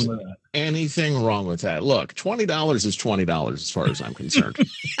that there's anything wrong with that. Look, $20 is $20 as far as I'm concerned.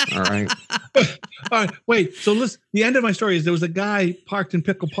 All right. All right. Wait. So listen, the end of my story is there was a guy parked in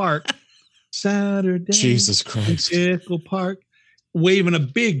Pickle Park Saturday. Jesus Christ. Pickle Park, waving a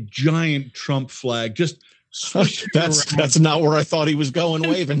big giant Trump flag, just That's not where I thought he was going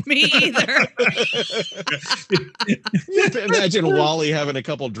waving. Me either. Imagine Wally having a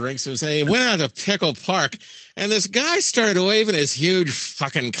couple drinks and saying, "Went out to Pickle Park, and this guy started waving his huge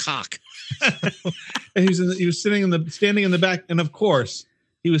fucking cock." And he was standing in the back, and of course,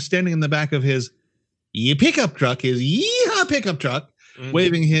 he was standing in the back of his pickup truck, his yeehaw pickup truck,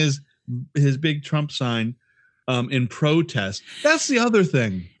 waving his big Trump sign in protest. That's the other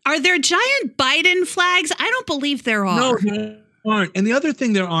thing. Are there giant Biden flags? I don't believe there are. No, there aren't. And the other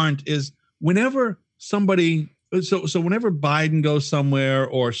thing there aren't is whenever somebody, so whenever Biden goes somewhere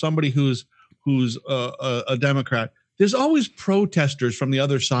or somebody who's a Democrat, there's always protesters from the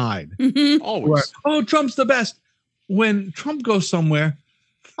other side. Mm-hmm. Always. Oh, Trump's the best. When Trump goes somewhere,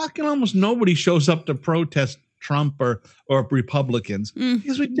 fucking almost nobody shows up to protest Trump or Republicans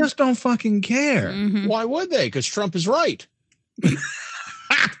because we just don't fucking care. Mm-hmm. Why would they? Because Trump is right.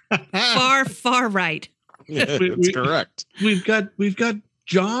 Far right. That's correct. We've got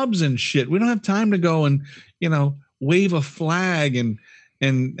jobs and shit. We don't have time to go and wave a flag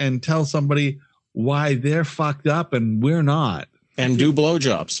and tell somebody why they're fucked up and we're not. And do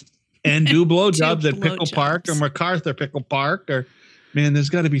blowjobs. And do blowjobs at Pickle Park or MacArthur Pickle Park or. Man, there's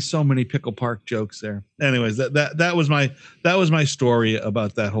got to be so many Pickle Park jokes there. Anyways, that was my story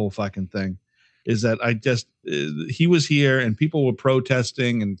about that whole fucking thing. Is that I just he was here and people were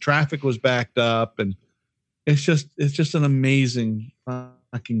protesting and traffic was backed up and it's just an amazing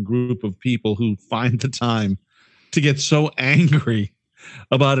fucking group of people who find the time to get so angry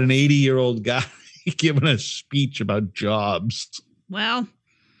about an 80-year-old guy giving a speech about jobs. Well.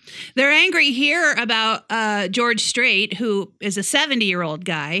 They're angry here about George Strait, who is a 70-year-old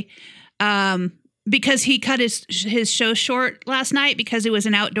guy, because he cut his show short last night because it was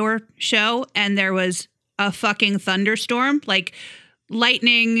an outdoor show and there was a fucking thunderstorm, like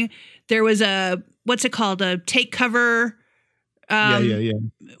lightning. There was a, what's it called? A take cover.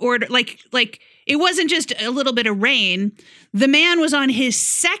 Order. Like it wasn't just a little bit of rain. The man was on his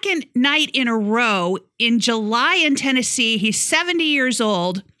second night in a row in July in Tennessee. He's 70 years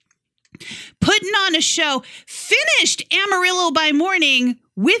old. Putting on a show, finished Amarillo by morning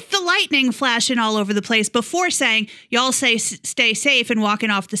with the lightning flashing all over the place before saying, y'all stay safe and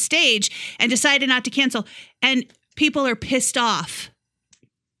walking off the stage and decided not to cancel. And people are pissed off.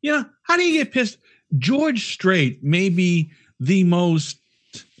 Yeah. How do you get pissed? George Strait may be the most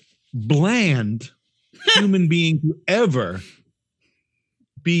bland human being to ever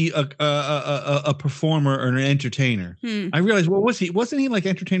be a performer or an entertainer. I realized, wasn't he like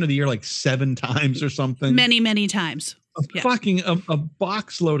entertainer of the year like 7 times or something? Many times. Fucking a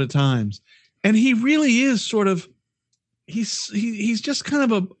box load of times. And he really is sort of he's just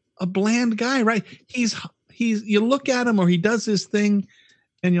kind of a bland guy, right? He's you look at him or he does his thing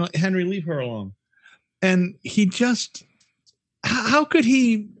and you're like, Henry, leave her alone. And he just how could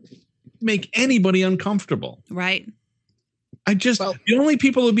he make anybody uncomfortable? Right. The only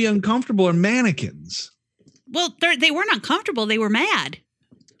people who'd be uncomfortable are mannequins. Well, they weren't uncomfortable. They were mad.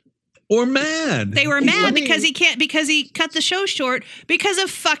 Or mad. They were mad because he cut the show short because of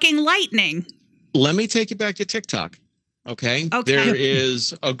fucking lightning. Let me take you back to TikTok. Okay. There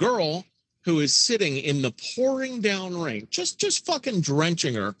is a girl who is sitting in the pouring down rain, just fucking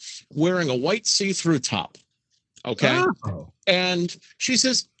drenching her, wearing a white see-through top. Okay. Oh. And she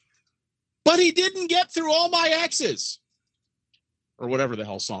says, but he didn't get through all my exes. Or whatever the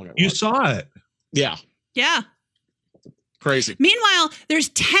hell song it was. You saw it. Yeah. Yeah. Crazy. Meanwhile, there's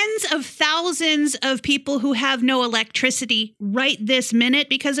tens of thousands of people who have no electricity right this minute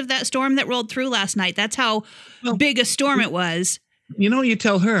because of that storm that rolled through last night. That's how big a storm it was. You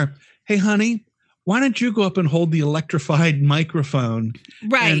tell her, hey, honey, why don't you go up and hold the electrified microphone?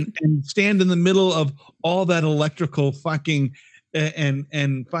 Right. And stand in the middle of all that electrical fucking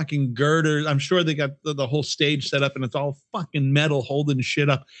and fucking girders. I'm sure they got the whole stage set up and it's all fucking metal holding shit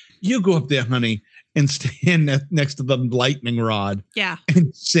up. You go up there, honey, and stand next to the lightning rod. Yeah.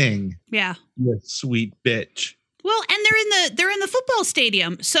 And sing. Yeah. You sweet bitch. Well, and they're in the football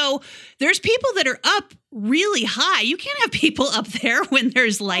stadium. So there's people that are up really high. You can't have people up there when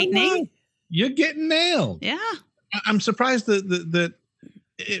there's lightning. You're getting nailed. Yeah. I'm surprised that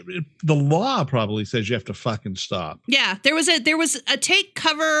the law probably says you have to fucking stop. Yeah, there was a take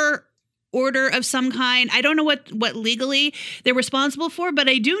cover order of some kind. I don't know what legally they're responsible for, but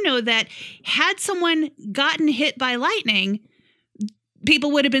I do know that had someone gotten hit by lightning,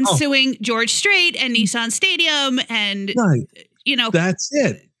 people would have been suing George Strait and Nissan Stadium and that's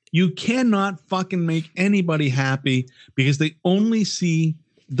it. You cannot fucking make anybody happy because they only see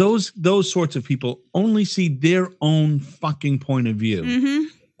those sorts of people only see their own fucking point of view.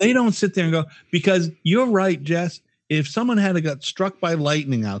 Mm-hmm. They don't sit there and go, because you're right, Jess. If someone had got struck by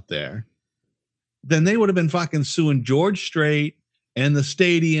lightning out there, then they would have been fucking suing George Strait and the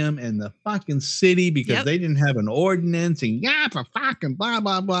stadium and the fucking city because they didn't have an ordinance and for fucking blah,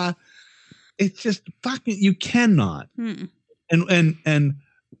 blah, blah. It's just fucking, you cannot. And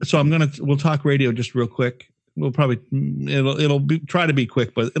so we'll talk radio just real quick. We'll probably, try to be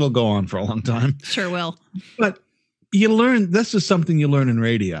quick, but it'll go on for a long time. Sure will. But this is something you learn in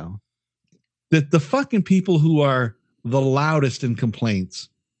radio, that the fucking people who are the loudest in complaints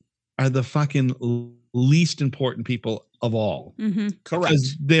are the fucking least important people of all. Correct.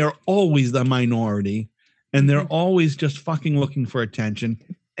 Because they're always the minority and they're always just fucking looking for attention.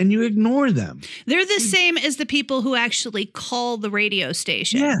 And you ignore them. They're the same as the people who actually call the radio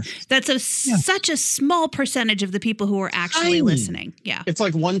station. Yes. That's such a small percentage of the people who are actually listening. Yeah. It's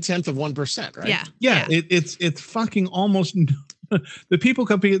like 1/10 of 1%, right? Yeah. Yeah. It's fucking almost the people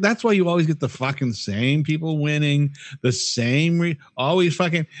company. That's why you always get the fucking same people winning, the same always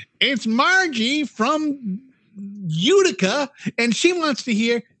fucking. It's Margie from Utica, and she wants to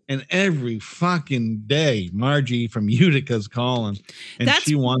hear. And every fucking day, Margie from Utica's calling, and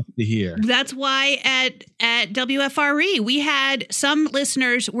she wants to hear. That's why at WFRE, we had some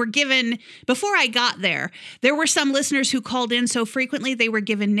listeners were given, before I got there were some listeners who called in so frequently they were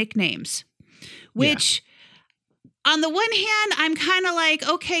given nicknames, which on the one hand, I'm kind of like,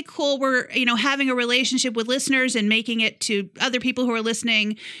 okay, cool. We're, having a relationship with listeners and making it to other people who are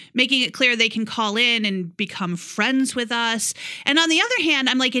listening, making it clear they can call in and become friends with us. And on the other hand,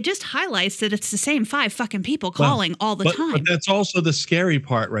 I'm like, it just highlights that it's the same 5 fucking people calling all the time. But that's also the scary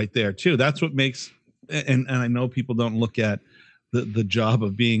part right there too. That's what makes, and I know people don't look at the job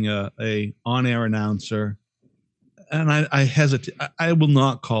of being a on-air announcer. And I hesitate. I will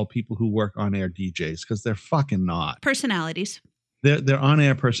not call people who work on air DJs because they're fucking not personalities. They're on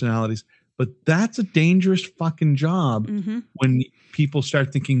air personalities, but that's a dangerous fucking job when people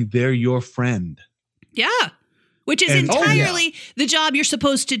start thinking they're your friend. Yeah, which is entirely the job you're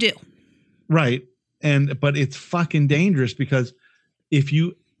supposed to do. Right, but it's fucking dangerous because if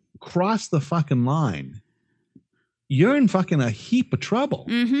you cross the fucking line, you're in fucking a heap of trouble.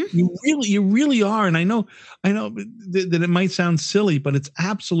 You really are. And I know that it might sound silly, but it's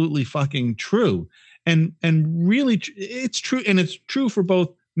absolutely fucking true. And really it's true. And it's true for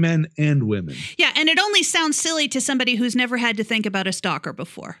both men and women. Yeah. And it only sounds silly to somebody who's never had to think about a stalker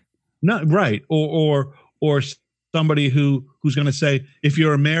before. No, right. Or somebody who's going to say, if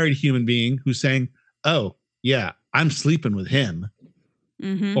you're a married human being who's saying, oh yeah, I'm sleeping with him.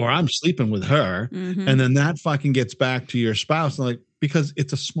 Or I'm sleeping with her. And then that fucking gets back to your spouse. Like, because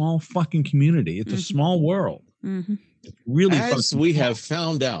it's a small fucking community. It's a small world. It's really, as we have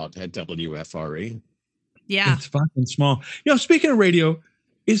found out at WFRE. Yeah. It's fucking small. Speaking of radio,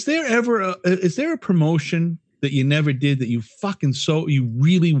 is there a promotion that you never did that you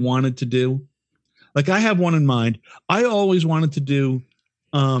really wanted to do? Like, I have one in mind. I always wanted to do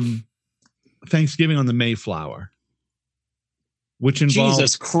Thanksgiving on the Mayflower. Which involved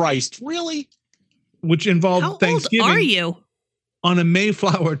Jesus Christ, really? Which involved How Thanksgiving. Old are you? On a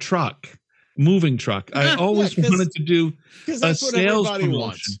Mayflower truck, moving truck. I always wanted to do a sales promotion.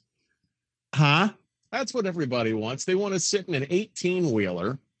 Wants. Huh? That's what everybody wants. They want to sit in an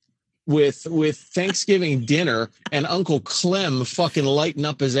 18-wheeler with Thanksgiving dinner and Uncle Clem fucking lighting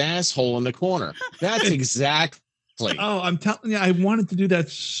up his asshole in the corner. That's exactly. Oh, I'm telling you, I wanted to do that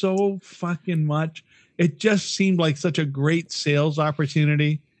so fucking much. It just seemed like such a great sales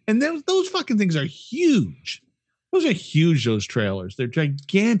opportunity. And those fucking things are huge. Those are huge, those trailers. They're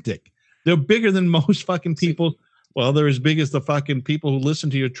gigantic. They're bigger than most fucking people. Well, they're as big as the fucking people who listen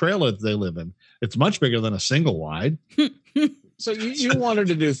to your trailer that they live in. It's much bigger than a single wide. So you wanted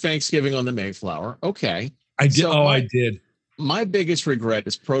to do Thanksgiving on the Mayflower. Okay. I did. I did. My biggest regret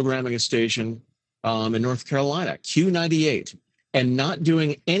is programming a station in North Carolina, Q98. And not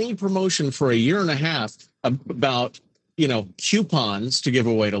doing any promotion for a year and a half about, coupons to give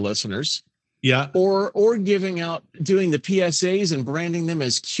away to listeners. Yeah. Or doing the PSAs and branding them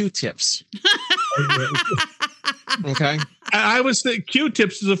as Q-tips. Okay. I was thinking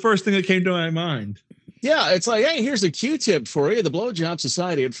Q-tips is the first thing that came to my mind. Yeah. It's like, hey, here's a Q-tip for you. The Blowjob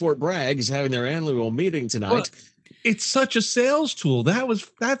Society at Fort Bragg is having their annual meeting tonight. Well, it's such a sales tool.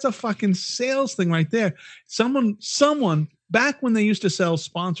 That's a fucking sales thing right there. Someone back when they used to sell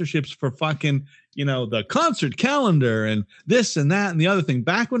sponsorships for fucking, the concert calendar and this and that and the other thing,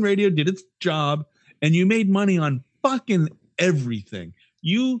 back when radio did its job and you made money on fucking everything,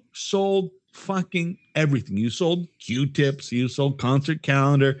 you sold fucking everything. You sold Q-tips, you sold concert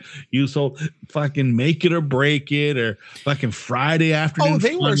calendar, you sold fucking Make It or Break It, or fucking Friday Afternoon. Oh,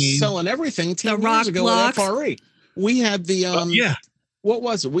 they were Funnies. selling everything 10 The rock years ago blocks. at FRE. We had the Yeah. What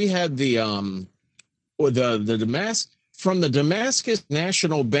was it? We had the from the Damascus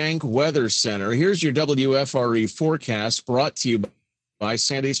National Bank Weather Center. Here's your WFRE forecast, brought to you by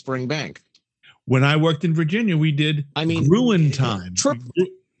Sandy Spring Bank. When I worked in Virginia, we did Gruen time.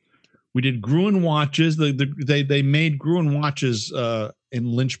 We did Gruen watches. They made Gruen watches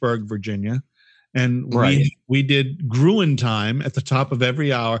in Lynchburg, Virginia, and we did Gruen time at the top of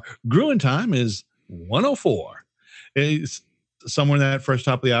every hour. Gruen time is 104. It's somewhere in that first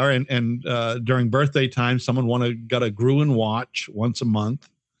top of the hour, and during birthday time, someone got a Gruen watch once a month,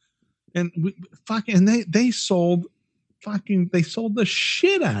 and they sold the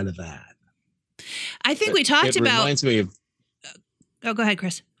shit out of that. I think we talked about. Reminds me of. Oh, go ahead,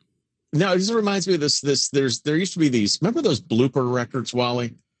 Chris. No, it just reminds me of this. There used to be these. Remember those blooper records,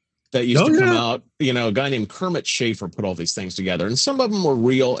 Wally, that used to come out? You know, a guy named Kermit Schaefer put all these things together, and some of them were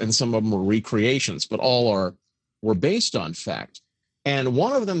real, and some of them were recreations, but all were based on fact. And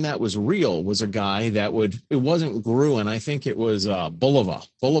one of them that was real was a guy that it wasn't Gruen. I think it was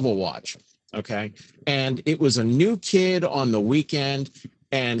Bulova watch. Okay. And it was a new kid on the weekend.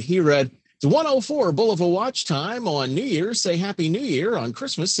 And he read, it's 104 Bulova watch time on New Year's. Say Happy New Year. On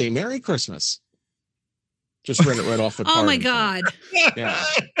Christmas, say Merry Christmas. Just read it right off the card. Oh my God. Yeah.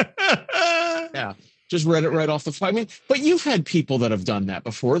 Yeah. Just read it right off the. I mean, but you've had people that have done that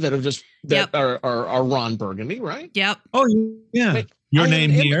before that have just are Ron Burgundy, right? Yep. Oh yeah. Like, your name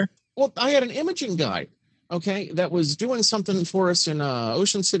here. Well, I had an imaging guy, okay, that was doing something for us in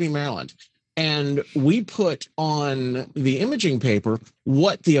Ocean City, Maryland, and we put on the imaging paper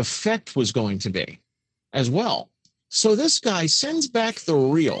what the effect was going to be, as well. So this guy sends back the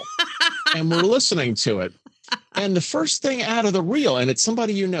reel, and we're listening to it, and the first thing out of the reel, and it's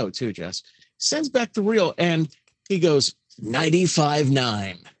somebody you know too, Jess. Sends back the reel, and he goes,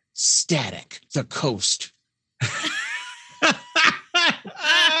 95.9, static, the coast.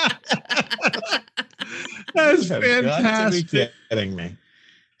 That's fantastic. Got to be kidding me.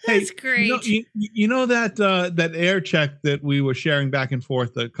 That's great. You know that air check that we were sharing back and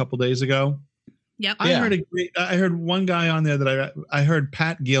forth a couple days ago? Yep. I heard one guy on there that I heard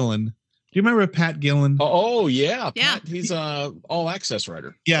Pat Gillen. Do you remember Pat Gillen? Oh yeah, Pat. He's a All Access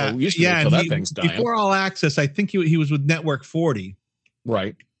writer. Yeah, that thing's dying. Before All Access, I think he was with Network 40.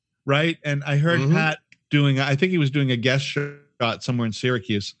 Right. And I heard Pat I think he was doing a guest shot somewhere in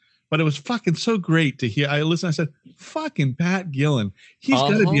Syracuse. But it was fucking so great to hear. I listened. I said, "Fucking Pat Gillen, he's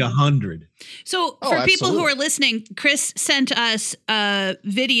got to be 100." So for people who are listening, Chris sent us a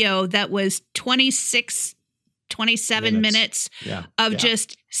video that was 27 minutes of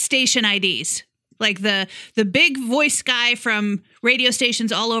just station IDs, like the big voice guy from radio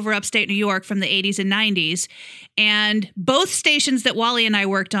stations all over upstate New York from the 80s and 90s, and both stations that Wally and I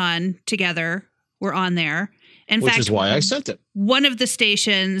worked on together were on there. Which is why I sent it. One of the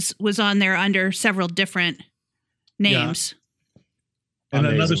stations was on there under several different names. Yeah. And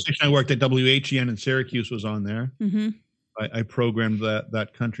another station I worked at, WHEN in Syracuse, was on there. Mm-hmm. I programmed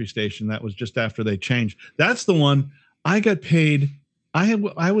that country station. That was just after they changed. That's the one I got paid. I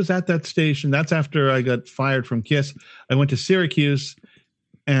was at that station. That's after I got fired from KISS. I went to Syracuse,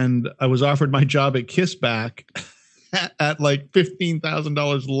 and I was offered my job at KISS back at like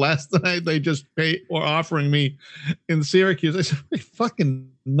 $15,000 less than they just paid or offering me in Syracuse. I said, "Are you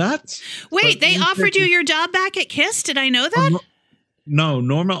fucking nuts?" Wait, they offered you your job back at KISS? Did I know that? No,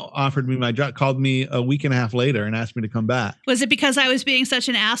 Norma offered me my job, called me a week and a half later and asked me to come back. Was it because I was being such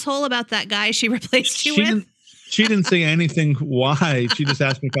an asshole about that guy she replaced you with? She didn't say anything why. She just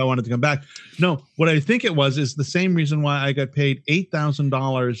asked me if I wanted to come back. No, what I think it was is the same reason why I got paid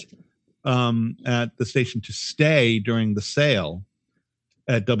 $8,000 at the station to stay during the sale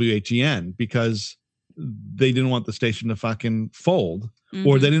at WHEN, because they didn't want the station to fucking fold,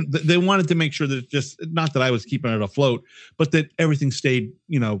 or they wanted to make sure that just, not that I was keeping it afloat, but that everything stayed,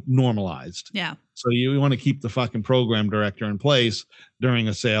 normalized. Yeah. So you want to keep the fucking program director in place during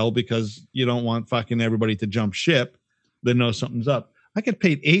a sale, because you don't want fucking everybody to jump ship that knows something's up. I get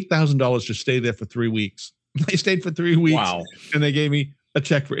paid $8,000 to stay there for 3 weeks. I stayed for 3 weeks. Wow. And they gave me a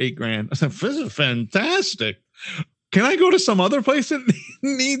check for $8,000. I said, "This is fantastic. Can I go to some other place that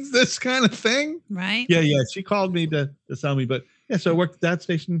needs this kind of thing?" Right. Yeah. She called me to tell me, but yeah. So I worked at that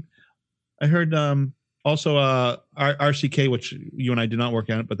station. I heard also RCK, which you and I did not work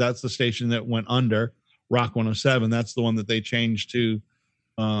at, but that's the station that went under, Rock 107. That's the one that they changed to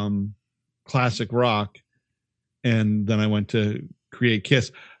classic rock, and then I went to create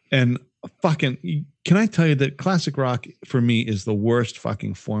KISS. And fucking, can I tell you that classic rock for me is the worst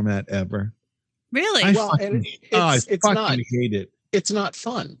fucking format ever? Really? I Well, fucking hate it. It's not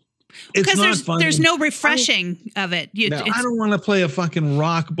fun. Because It's not there's fun. no refreshing of it. No. I don't want to play a fucking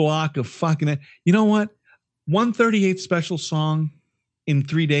rock block of fucking. You know what? 138 special song in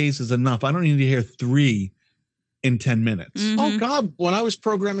 3 days is enough. I don't need to hear 3 in 10 minutes. Mhm. Oh God! When I was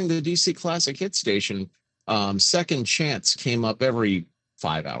programming the DC Classic Hit Station, Second Chance came up every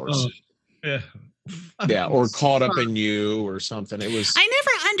 5 hours. Oh, yeah. Yeah, or Caught Up in You or something. It was. I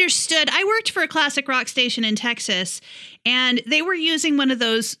never understood. I worked for a classic rock station in Texas, and they were using one of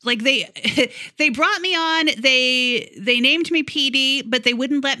those, like they brought me on, they named me PD, but they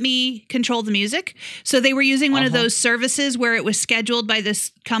wouldn't let me control the music. So they were using one of those services where it was scheduled by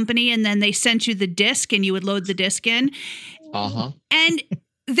this company, and then they sent you the disc and you would load the disc in. And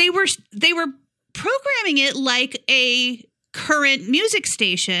they were programming it like a current music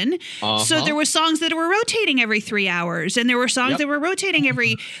station. So there were songs that were rotating every 3 hours, and there were songs that were rotating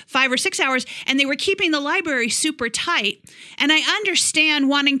every 5 or 6 hours, and they were keeping the library super tight. And I understand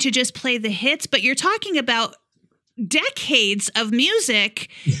wanting to just play the hits, but you're talking about decades of music.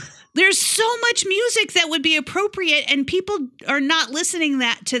 There's so much music that would be appropriate, and people are not listening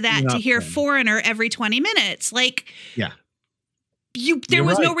to hear Foreigner every 20 minutes. Like, there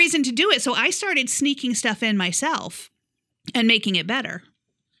was no reason to do it. So I started sneaking stuff in myself and making it better.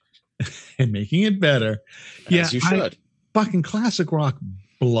 As you should. Fucking classic rock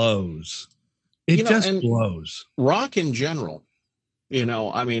blows. It blows. Rock in general.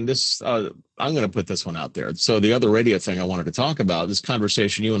 I mean, this, I'm going to put this one out there. So the other radio thing I wanted to talk about, this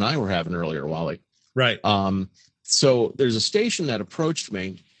conversation you and I were having earlier, Wally. Right. So there's a station that approached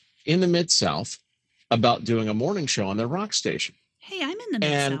me in the Mid-South about doing a morning show on their rock station. Hey, I'm in the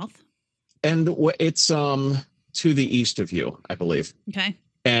Mid-South. And it's, to the east of you, I believe. Okay.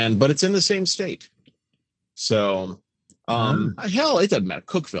 But it's in the same state. So, hell, it doesn't matter.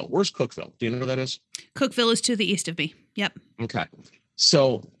 Cookeville. Where's Cookeville? Do you know where that is? Cookeville is to the east of me. Yep. Okay.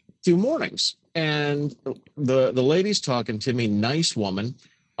 So do mornings, and the lady's talking to me, nice woman.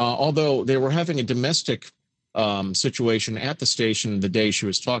 Although they were having a domestic situation at the station the day she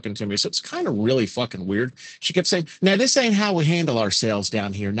was talking to me. So it's kind of really fucking weird. She kept saying, "Now, this ain't how we handle ourselves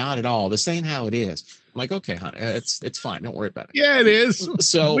down here. Not at all. This ain't how it is." I'm like, "Okay, honey, it's fine. Don't worry about it." Yeah, it is.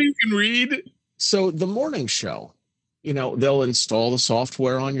 So you can read. So the morning show, they'll install the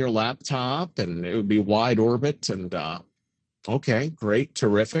software on your laptop, and it would be wide orbit. And okay, great,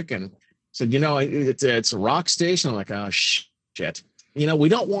 terrific. And said, it's a rock station. I'm like, oh shit. We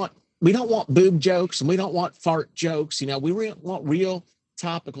don't want boob jokes, and we don't want fart jokes. We want real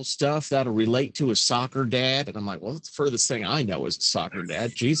topical stuff that'll relate to a soccer dad. And I'm like, well, that's the furthest thing I know is a soccer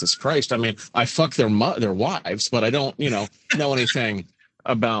dad. Jesus Christ. I mean, I fuck their wives, but I don't, know anything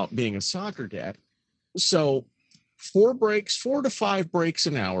about being a soccer dad. So 4 to 5 breaks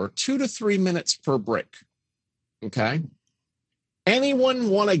an hour, 2 to 3 minutes per break. Okay. Anyone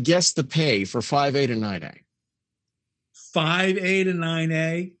want to guess the pay for 5A to 9A? 5A to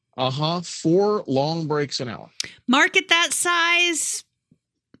 9A? 4 long breaks an hour. Market that size,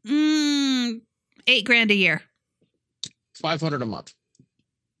 $8,000 a year. $500 a month.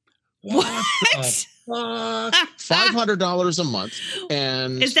 What? $500 a month.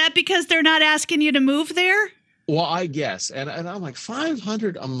 And is that because they're not asking you to move there? Well, I guess. And I'm like,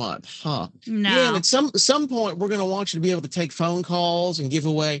 $500 a month, huh? No. Yeah, and at some point we're gonna want you to be able to take phone calls and give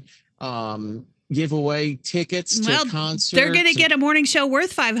away tickets to concerts. They're gonna get a morning show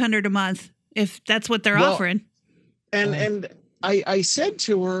worth $500 a month if that's what they're offering. And I said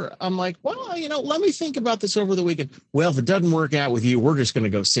to her, I'm like, well, let me think about this over the weekend. Well, if it doesn't work out with you, we're just going to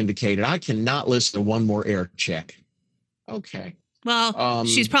go syndicate it. I cannot listen to one more air check. Okay. Well,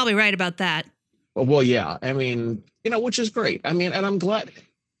 she's probably right about that. Well, yeah. I mean, which is great. I mean, and I'm glad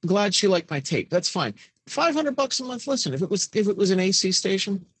she liked my tape. That's fine. $500 a month. Listen, if it was an AC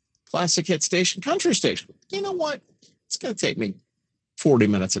station, classic hit station, country station, you know what? It's going to take me 40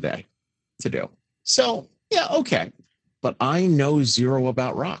 minutes a day to do. So yeah, okay. But I know zero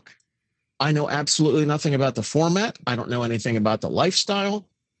about rock. I know absolutely nothing about the format. I don't know anything about the lifestyle.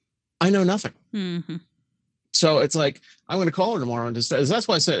 I know nothing. Mm-hmm. So it's like, I'm going to call her tomorrow and just, that's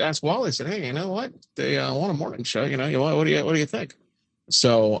why I asked Wally, I said, hey, you know what? They want a morning show. What do you think?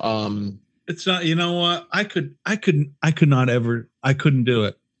 So, it's not, what? I couldn't do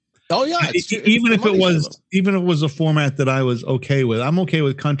it. Oh yeah. Even if it was a format that I was okay with. I'm okay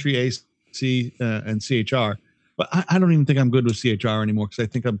with country, AC, and CHR. But I don't even think I'm good with CHR anymore because I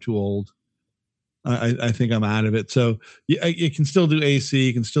think I'm too old. I think I'm out of it. So you can still do AC,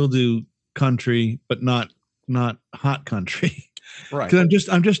 you can still do country, but not hot country. Right. Because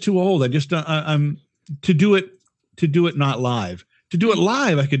I'm just too old. I'm to do it not live. To do it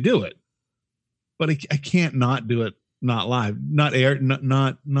live, I could do it, but I can't not do it not live, not air,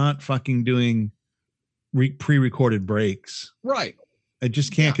 not fucking doing pre-recorded breaks. Right. I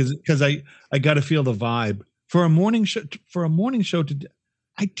just can't because I got to feel the vibe for a morning show.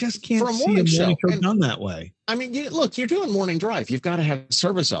 I just can't see a morning show done that way. I mean, look, you're doing morning drive. You've got to have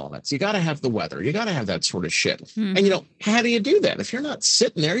service elements. You got to have the weather. You got to have that sort of shit. Mm-hmm. And, how do you do that? If you're not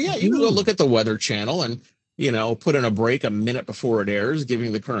sitting there, you can go look at the Weather Channel and, put in a break a minute before it airs,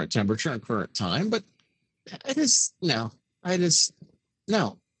 giving the current temperature and current time. But no.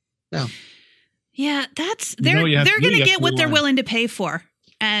 Yeah, they're going to get what they're willing to pay for.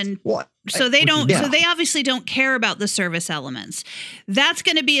 And so they obviously don't care about the service elements. That's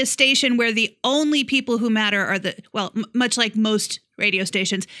going to be a station where the only people who matter are much like most radio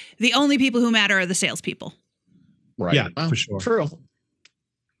stations, the only people who matter are the salespeople. Right. Yeah, for sure. True.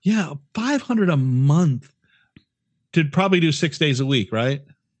 Yeah. $500 a month to probably do 6 days a week, right?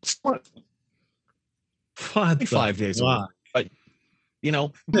 What? 5 days a week. But,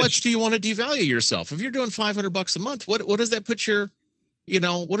 how much do you want to devalue yourself? If you're doing $500 a month, what does that put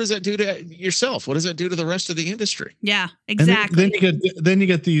what does that do to yourself? What does that do to the rest of the industry? Yeah, exactly. Then you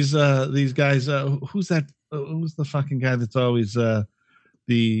get these guys. Who's that? Who's the fucking guy that's always the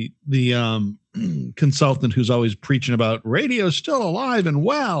consultant who's always preaching about radio's still alive and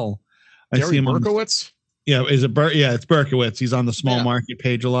well? I see him. Berkowitz? Is it Yeah, it's Berkowitz. He's on the small market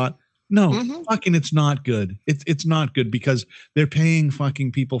page a lot. No, fucking, it's not good. It's not good because they're paying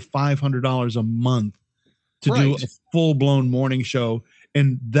fucking people $500 a month to do a full-blown morning show,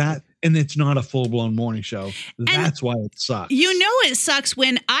 and it's not a full-blown morning show. That's why it sucks. It sucks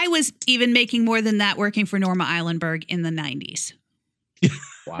when I was even making more than that working for Norma Eilenberg in the 90s.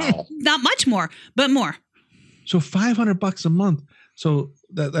 Wow. Not much more, but more. So $500 a month. So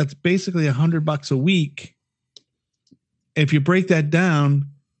that's basically $100 a week. If you break that down,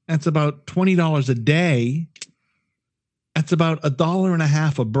 that's about $20 a day. That's about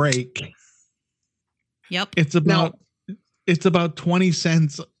 $1.50 a break. Yep. It's about 20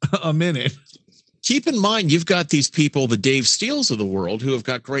 cents a minute. Keep in mind, you've got these people, the Dave Steeles of the world, who have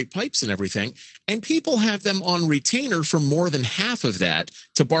got great pipes and everything, and people have them on retainer for more than half of that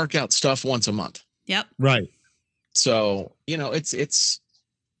to bark out stuff once a month. Yep. Right. So, it's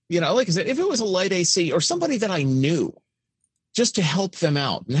like I said, if it was a light AC or somebody that I knew just to help them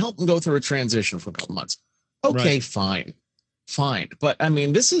out and help them go through a transition for a couple months. Okay, fine. But I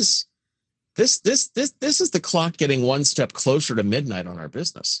mean, this is the clock getting one step closer to midnight on our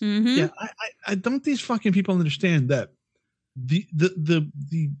business. Mm-hmm. Yeah, I don't. These fucking people understand that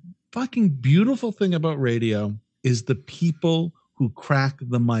the fucking beautiful thing about radio is the people who crack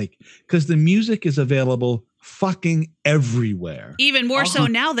the mic, because the music is available fucking everywhere. Even more so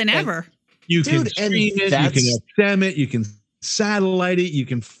now than ever. You can stream it, you can FM it, you can satellite it, you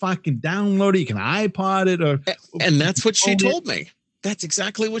can fucking download it, you can iPod it, and that's what she told me. That's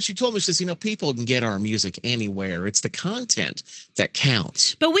exactly what she told me. She says, people can get our music anywhere. It's the content that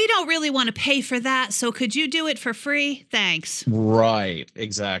counts. But we don't really want to pay for that. So could you do it for free? Thanks. Right.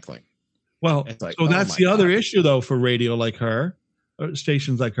 Exactly. Well, so that's the other issue, though, for radio like her, or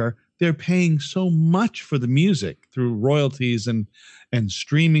stations like her. They're paying so much for the music through royalties and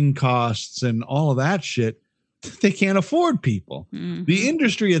streaming costs and all of that shit. They can't afford people. Mm-hmm. The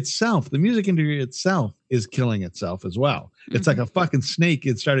industry itself, the music industry itself, is killing itself as well. It's like a fucking snake.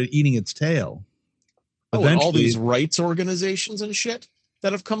 It started eating its tail. And all these rights organizations and shit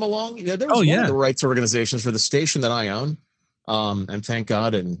that have come along. Yeah, there was one of the rights organizations for the station that I own, and thank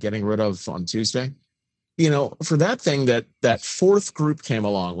God, and getting rid of on Tuesday. For that thing, that fourth group came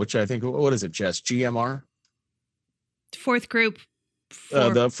along, which I think, what is it, Jess? GMR? Fourth group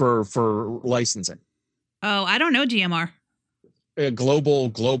for licensing. Oh, I don't know GMR.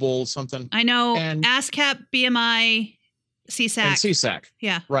 Global something. I know ASCAP, BMI, CSAC. And CSAC.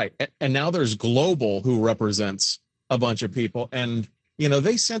 Yeah. Right. And now there's Global, who represents a bunch of people. And,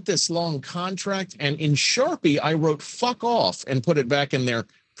 they sent this long contract, and in Sharpie, I wrote "fuck off" and put it back in their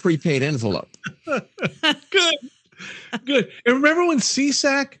prepaid envelope. Good. And remember when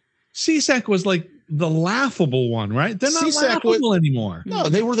CSAC was like the laughable one, right? They're not laughable anymore. No,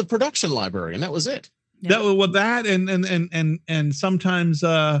 they were the production library, and that was it. That was what that and sometimes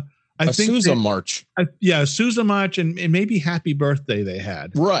I think Sousa March. Sousa March and maybe Happy Birthday they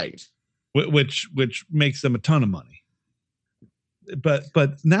had. Right. Which makes them a ton of money. But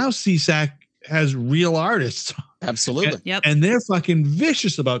now CSAC has real artists. Absolutely. Yep. And they're fucking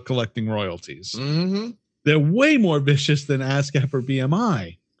vicious about collecting royalties. Mm-hmm. They're way more vicious than ASCAP or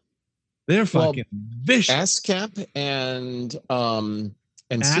BMI. They're fucking vicious. ASCAP and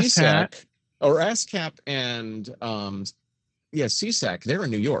CSAC, or ASCAP and CSAC, they're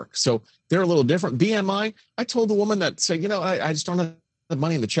in New York. So they're a little different. BMI, I told the woman that, say, I just don't have the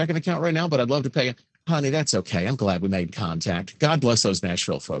money in the checking account right now, but I'd love to pay you. Honey, that's okay. I'm glad we made contact. God bless those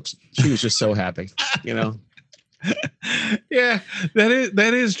Nashville folks. She was just so happy, Yeah, that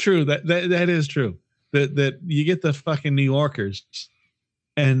is true. That is true. That you get the fucking New Yorkers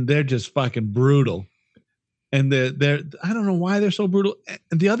and they're just fucking brutal. And they're I don't know why they're so brutal.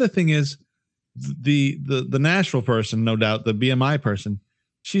 And the other thing is the Nashville person, no doubt, the BMI person,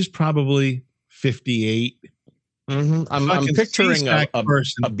 she's probably 58. Mm-hmm. I'm picturing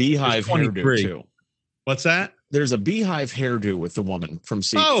a beehive hairdo too. What's that? There's a beehive hairdo with the woman from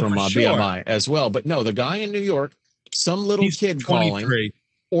sure. BMI as well. But no, the guy in New York, some little kid 23. Calling,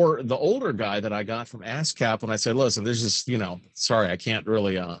 or the older guy that I got from ASCAP when I said, listen, there's just, sorry, I can't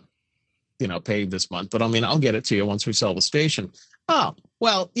really, pay this month, but I mean, I'll get it to you once we sell the station. Oh,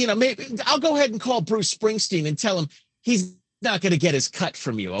 well, maybe I'll go ahead and call Bruce Springsteen and tell him he's not going to get his cut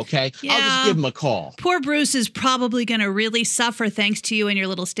from you. Okay. Yeah. I'll just give him a call. Poor Bruce is probably going to really suffer thanks to you and your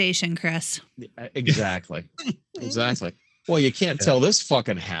little station, Chris. Exactly. Exactly. Well, you can't tell this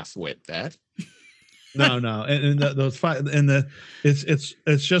fucking half-wit that. No. And those five, and it's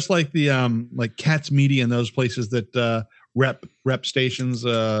just like the, like Cats Media and those places that, rep stations,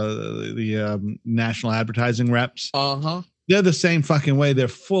 the national advertising reps. Uh-huh. They're the same fucking way. They're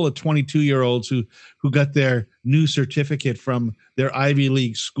full of 22-year-olds who got their new certificate from their Ivy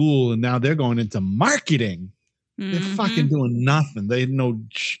League school, and now they're going into marketing. Mm-hmm. They're fucking doing nothing. They know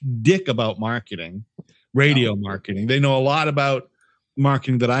dick about marketing, radio marketing. They know a lot about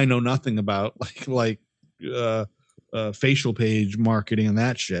marketing that I know nothing about, like facial page marketing and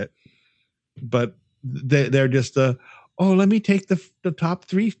that shit. But they're just let me take the top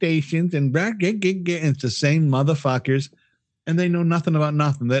 3 stations and it's the same motherfuckers. And they know nothing about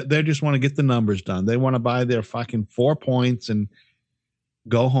nothing. They just want to get the numbers done. They want to buy their fucking 4 points and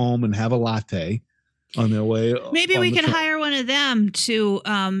go home and have a latte on their way. Maybe we could hire one of them to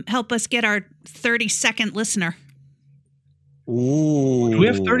help us get our 30-second listener. Ooh. Do we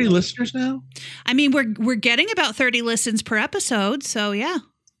have 30 listeners now? I mean, we're getting about 30 listens per episode. So, yeah.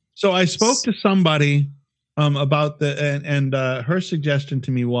 So I spoke to somebody about and her suggestion to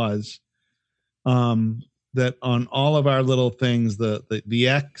me was that on all of our little things, the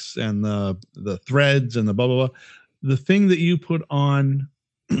X and the threads and the blah blah blah, the thing that you put on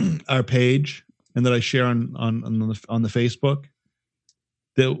our page and that I share on the Facebook,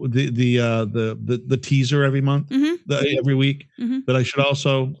 the teaser every month, mm-hmm. Every week, mm-hmm. that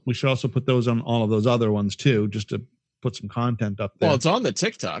we should also put those on all of those other ones too, just to put some content up there. Well, it's on the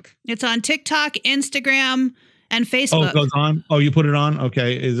TikTok. It's on TikTok, Instagram, and Facebook. Oh, it goes on? Oh, you put it on?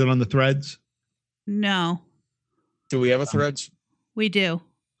 Okay. Is it on the threads? No. Do we have a threads? We do.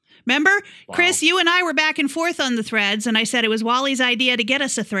 Remember, wow. Chris, you and I were back and forth on the threads, and I said it was Wally's idea to get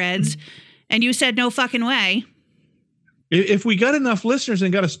us a threads, and you said no fucking way. If we got enough listeners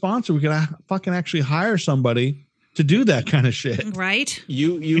and got a sponsor, we could fucking actually hire somebody to do that kind of shit. Right.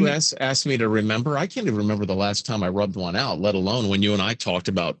 You asked me to remember. I can't even remember the last time I rubbed one out, let alone when you and I talked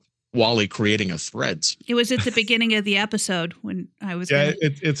about Wally creating a threads. It was at the beginning of the episode when I was. Yeah,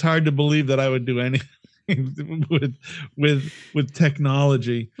 it's hard to believe that I would do anything with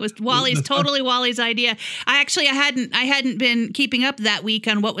technology. It was totally Wally's idea. I hadn't been keeping up that week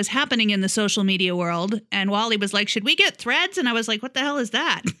on what was happening in the social media world, and Wally was like, "Should we get threads?" And I was like, "What the hell is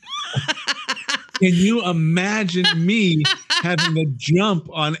that?" Can you imagine me having to jump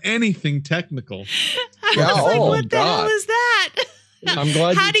on anything technical? I was like, what the hell is that? I'm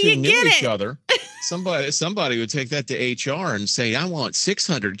glad you two knew each other. Somebody would take that to HR and say, I want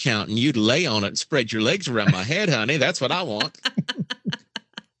 600 count, and you'd lay on it and spread your legs around my head, honey. That's what I want.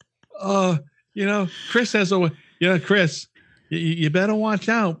 Chris has Chris, you better watch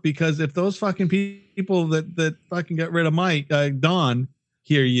out, because if those fucking people that fucking got rid of Mike, Don,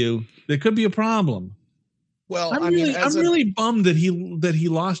 hear you, there could be a problem. Well, I'm really bummed that he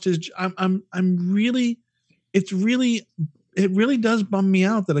lost his. It really does bum me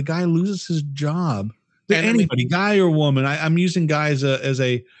out that a guy loses his job. That anybody, guy or woman, I'm using guy as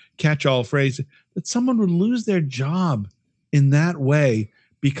a catch-all phrase, that someone would lose their job in that way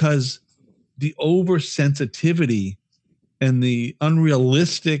because the oversensitivity and the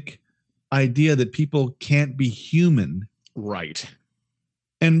unrealistic idea that people can't be human. Right.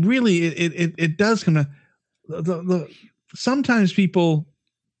 And really, it does come to sometimes people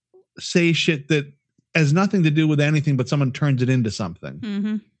say shit that has nothing to do with anything, but someone turns it into something.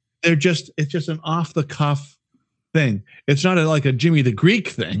 Mm-hmm. It's just an off the cuff thing. It's not like a Jimmy the Greek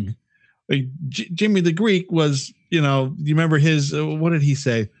thing Like, Jimmy the Greek was, you remember his, what did he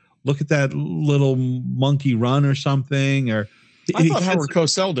say? Look at that little monkey run or something. Or I thought Howard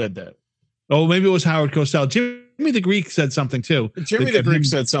Cosell did that. Oh, maybe it was Howard Cosell. Jimmy the Greek said something too. Jimmy the Greek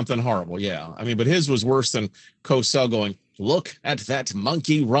said something horrible. Yeah. I mean, but his was worse than Cosell going, look at that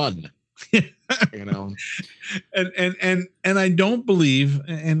monkey run. And I don't believe,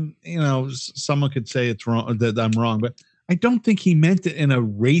 and someone could say it's wrong, that I'm wrong, but I don't think he meant it in a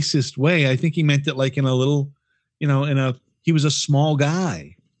racist way. I think he meant it like in a little, he was a small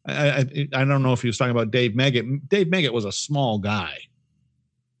guy. I don't know if he was talking about Dave Meggett. Dave Meggett was a small guy,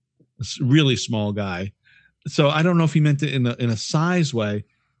 a really small guy. So I don't know if he meant it in a size way,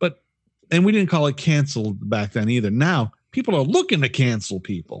 and we didn't call it canceled back then either. Now people are looking to cancel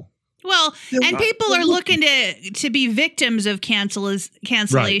people. Well, and people are looking to be victims of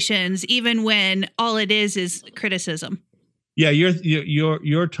cancellations, right, even when all it is criticism. Yeah,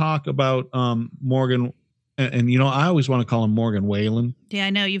 your talk about Morgan, and I always want to call him Morgan Whalen. Yeah,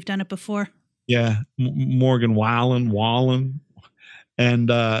 I know you've done it before. Yeah, Morgan Wallen,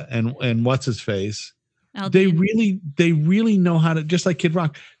 and what's his face? Aldean. They really know how to, just like Kid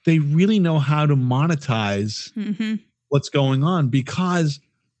Rock. They really know how to monetize what's going on, because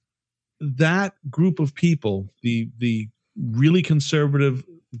that group of people, the really conservative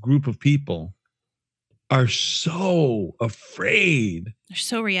group of people, are so afraid. They're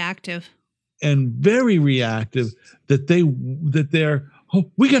so reactive and very reactive that they're,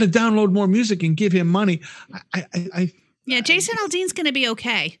 we got to download more music and give him money. Jason Aldean's going to be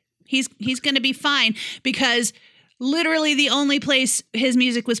okay. He's going to be fine, because literally the only place his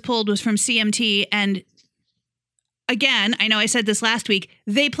music was pulled was from CMT. And again, I know I said this last week,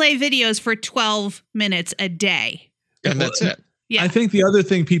 they play videos for 12 minutes a day. And that's it. Yeah. I think the other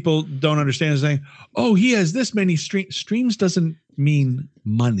thing people don't understand is saying, oh, he has this many streams doesn't mean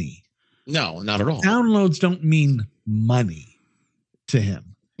money. No, not at all. Downloads don't mean money to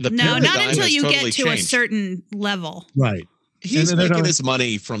him. No, not until you get to a certain level. Right. He's making his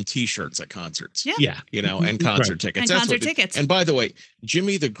money from T-shirts at concerts. Yeah. And concert tickets. And concert tickets. And by the way,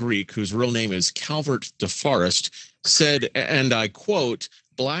 Jimmy the Greek, whose real name is Calvert DeForest, said, and I quote,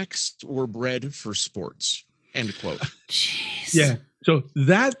 "Blacks were bred for sports." End quote. Jeez. Yeah. So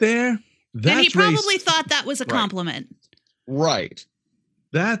that's and he probably thought that was a compliment. Right.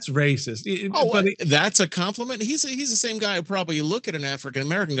 That's racist. That's a compliment. He's the same guy who probably look at an African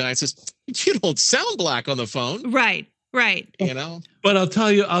American guy and says, "You don't sound black on the phone." Right. But I'll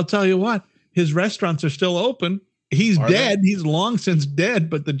tell you what, his restaurants are still open. He's dead. He's long since dead,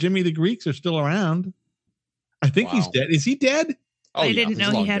 but the Jimmy the Greeks are still around. I think he's dead. Is he dead? I didn't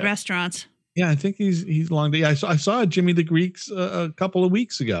know he had restaurants. Yeah, I think he's long dead. I saw Jimmy the Greeks a couple of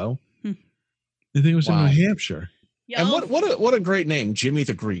weeks ago. I think it was in New Hampshire. And what a great name, Jimmy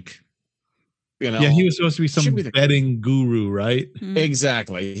the Greek. Yeah, he was supposed to be some betting guru, right?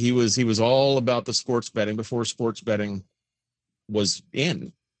 Exactly. He was all about the sports betting before sports betting was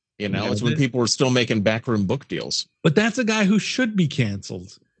in. It's when people were still making backroom book deals. But that's a guy who should be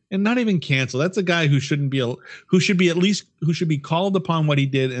canceled, and not even canceled. That's a guy who should be called upon what he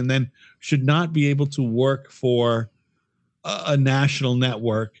did, and then should not be able to work for a national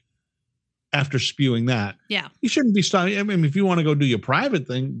network after spewing that. Yeah. You shouldn't be stopping. I mean, if you want to go do your private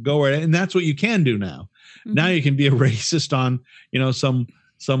thing, go right. And that's what you can do now. Now you can be a racist on,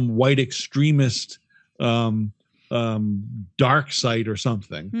 some white extremist dark site or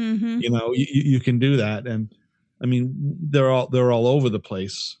something. You can do that. And I mean, they're all over the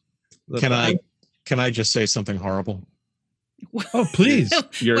place. Can I just say something horrible? Oh, please.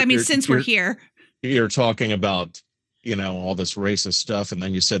 Since we're here, you're talking about, all this racist stuff, and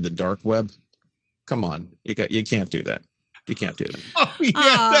then you said the dark web. Come on, you can't do that. You can't do that. Oh yeah,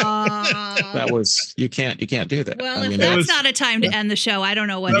 that was you can't do that. Well, if that's not a time to end the show, I don't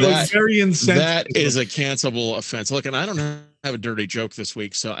know what. That was very insensitive. That is a cancelable offense. Look, and I don't have a dirty joke this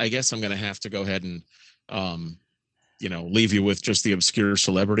week, so I guess I'm going to have to go ahead and, leave you with just the obscure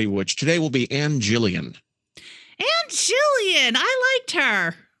celebrity, which today will be Ann Jillian. Ann Jillian, I liked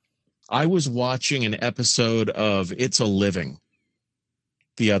her. I was watching an episode of It's a Living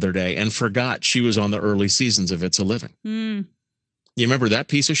the other day and forgot she was on the early seasons of It's a Living. You remember that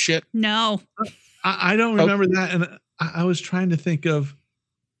piece of shit? No. I don't remember that. And I was trying to think of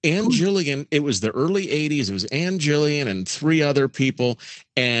Ann Jillian. It was the early 80s. It was Ann Jillian and 3 other people.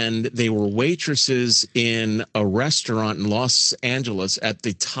 And they were waitresses in a restaurant in Los Angeles at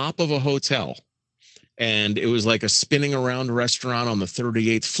the top of a hotel. And it was like a spinning around restaurant on the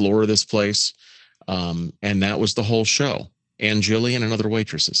 38th floor of this place. And that was the whole show. Ann Jillian and other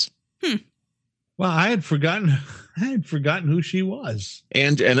waitresses. Well, Well, I had forgotten who she was.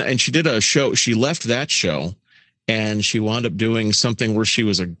 And she did a show. She left that show, and she wound up doing something where she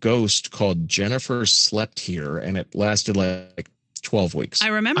was a ghost called Jennifer Slept Here, and it lasted like 12 weeks. I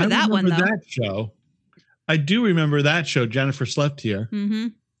remember that one, though. That show. I do remember that show, Jennifer Slept Here. Mm-hmm.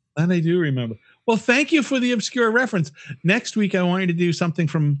 And I do remember. Well, thank you for the obscure reference. Next week, I want you to do something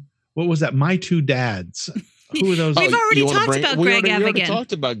from, what was that? My Two Dads. Who are those? We've already talked about Greg Evigan. We already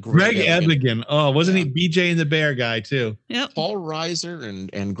talked about Greg Evigan. Oh, wasn't he BJ and the Bear guy, too? Yep. Paul Reiser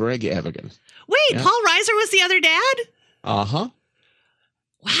and Greg Evigan. Wait, Paul Reiser was the other dad? Uh-huh.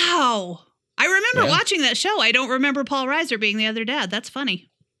 Wow. I remember watching that show. I don't remember Paul Reiser being the other dad. That's funny.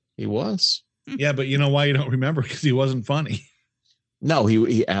 He was. Yeah, but you know why you don't remember? Because he wasn't funny. No,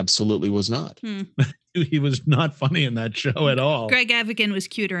 he absolutely was not. He was not funny in that show at all. Greg Evigan was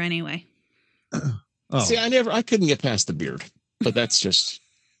cuter anyway. See, I couldn't get past the beard, but that's just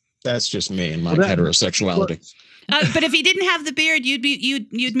me and my heterosexuality. But if he didn't have the beard, you'd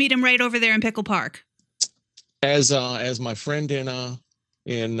meet him right over there in Pickle Park. As my friend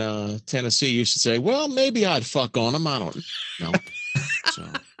in Tennessee used to say, well, maybe I'd fuck on him. I don't know. So.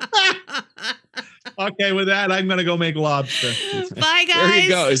 Okay, with that, I'm gonna go make lobster. Bye, guys. There you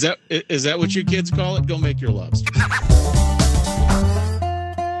go. Is that what you kids call it? Go make your lobster.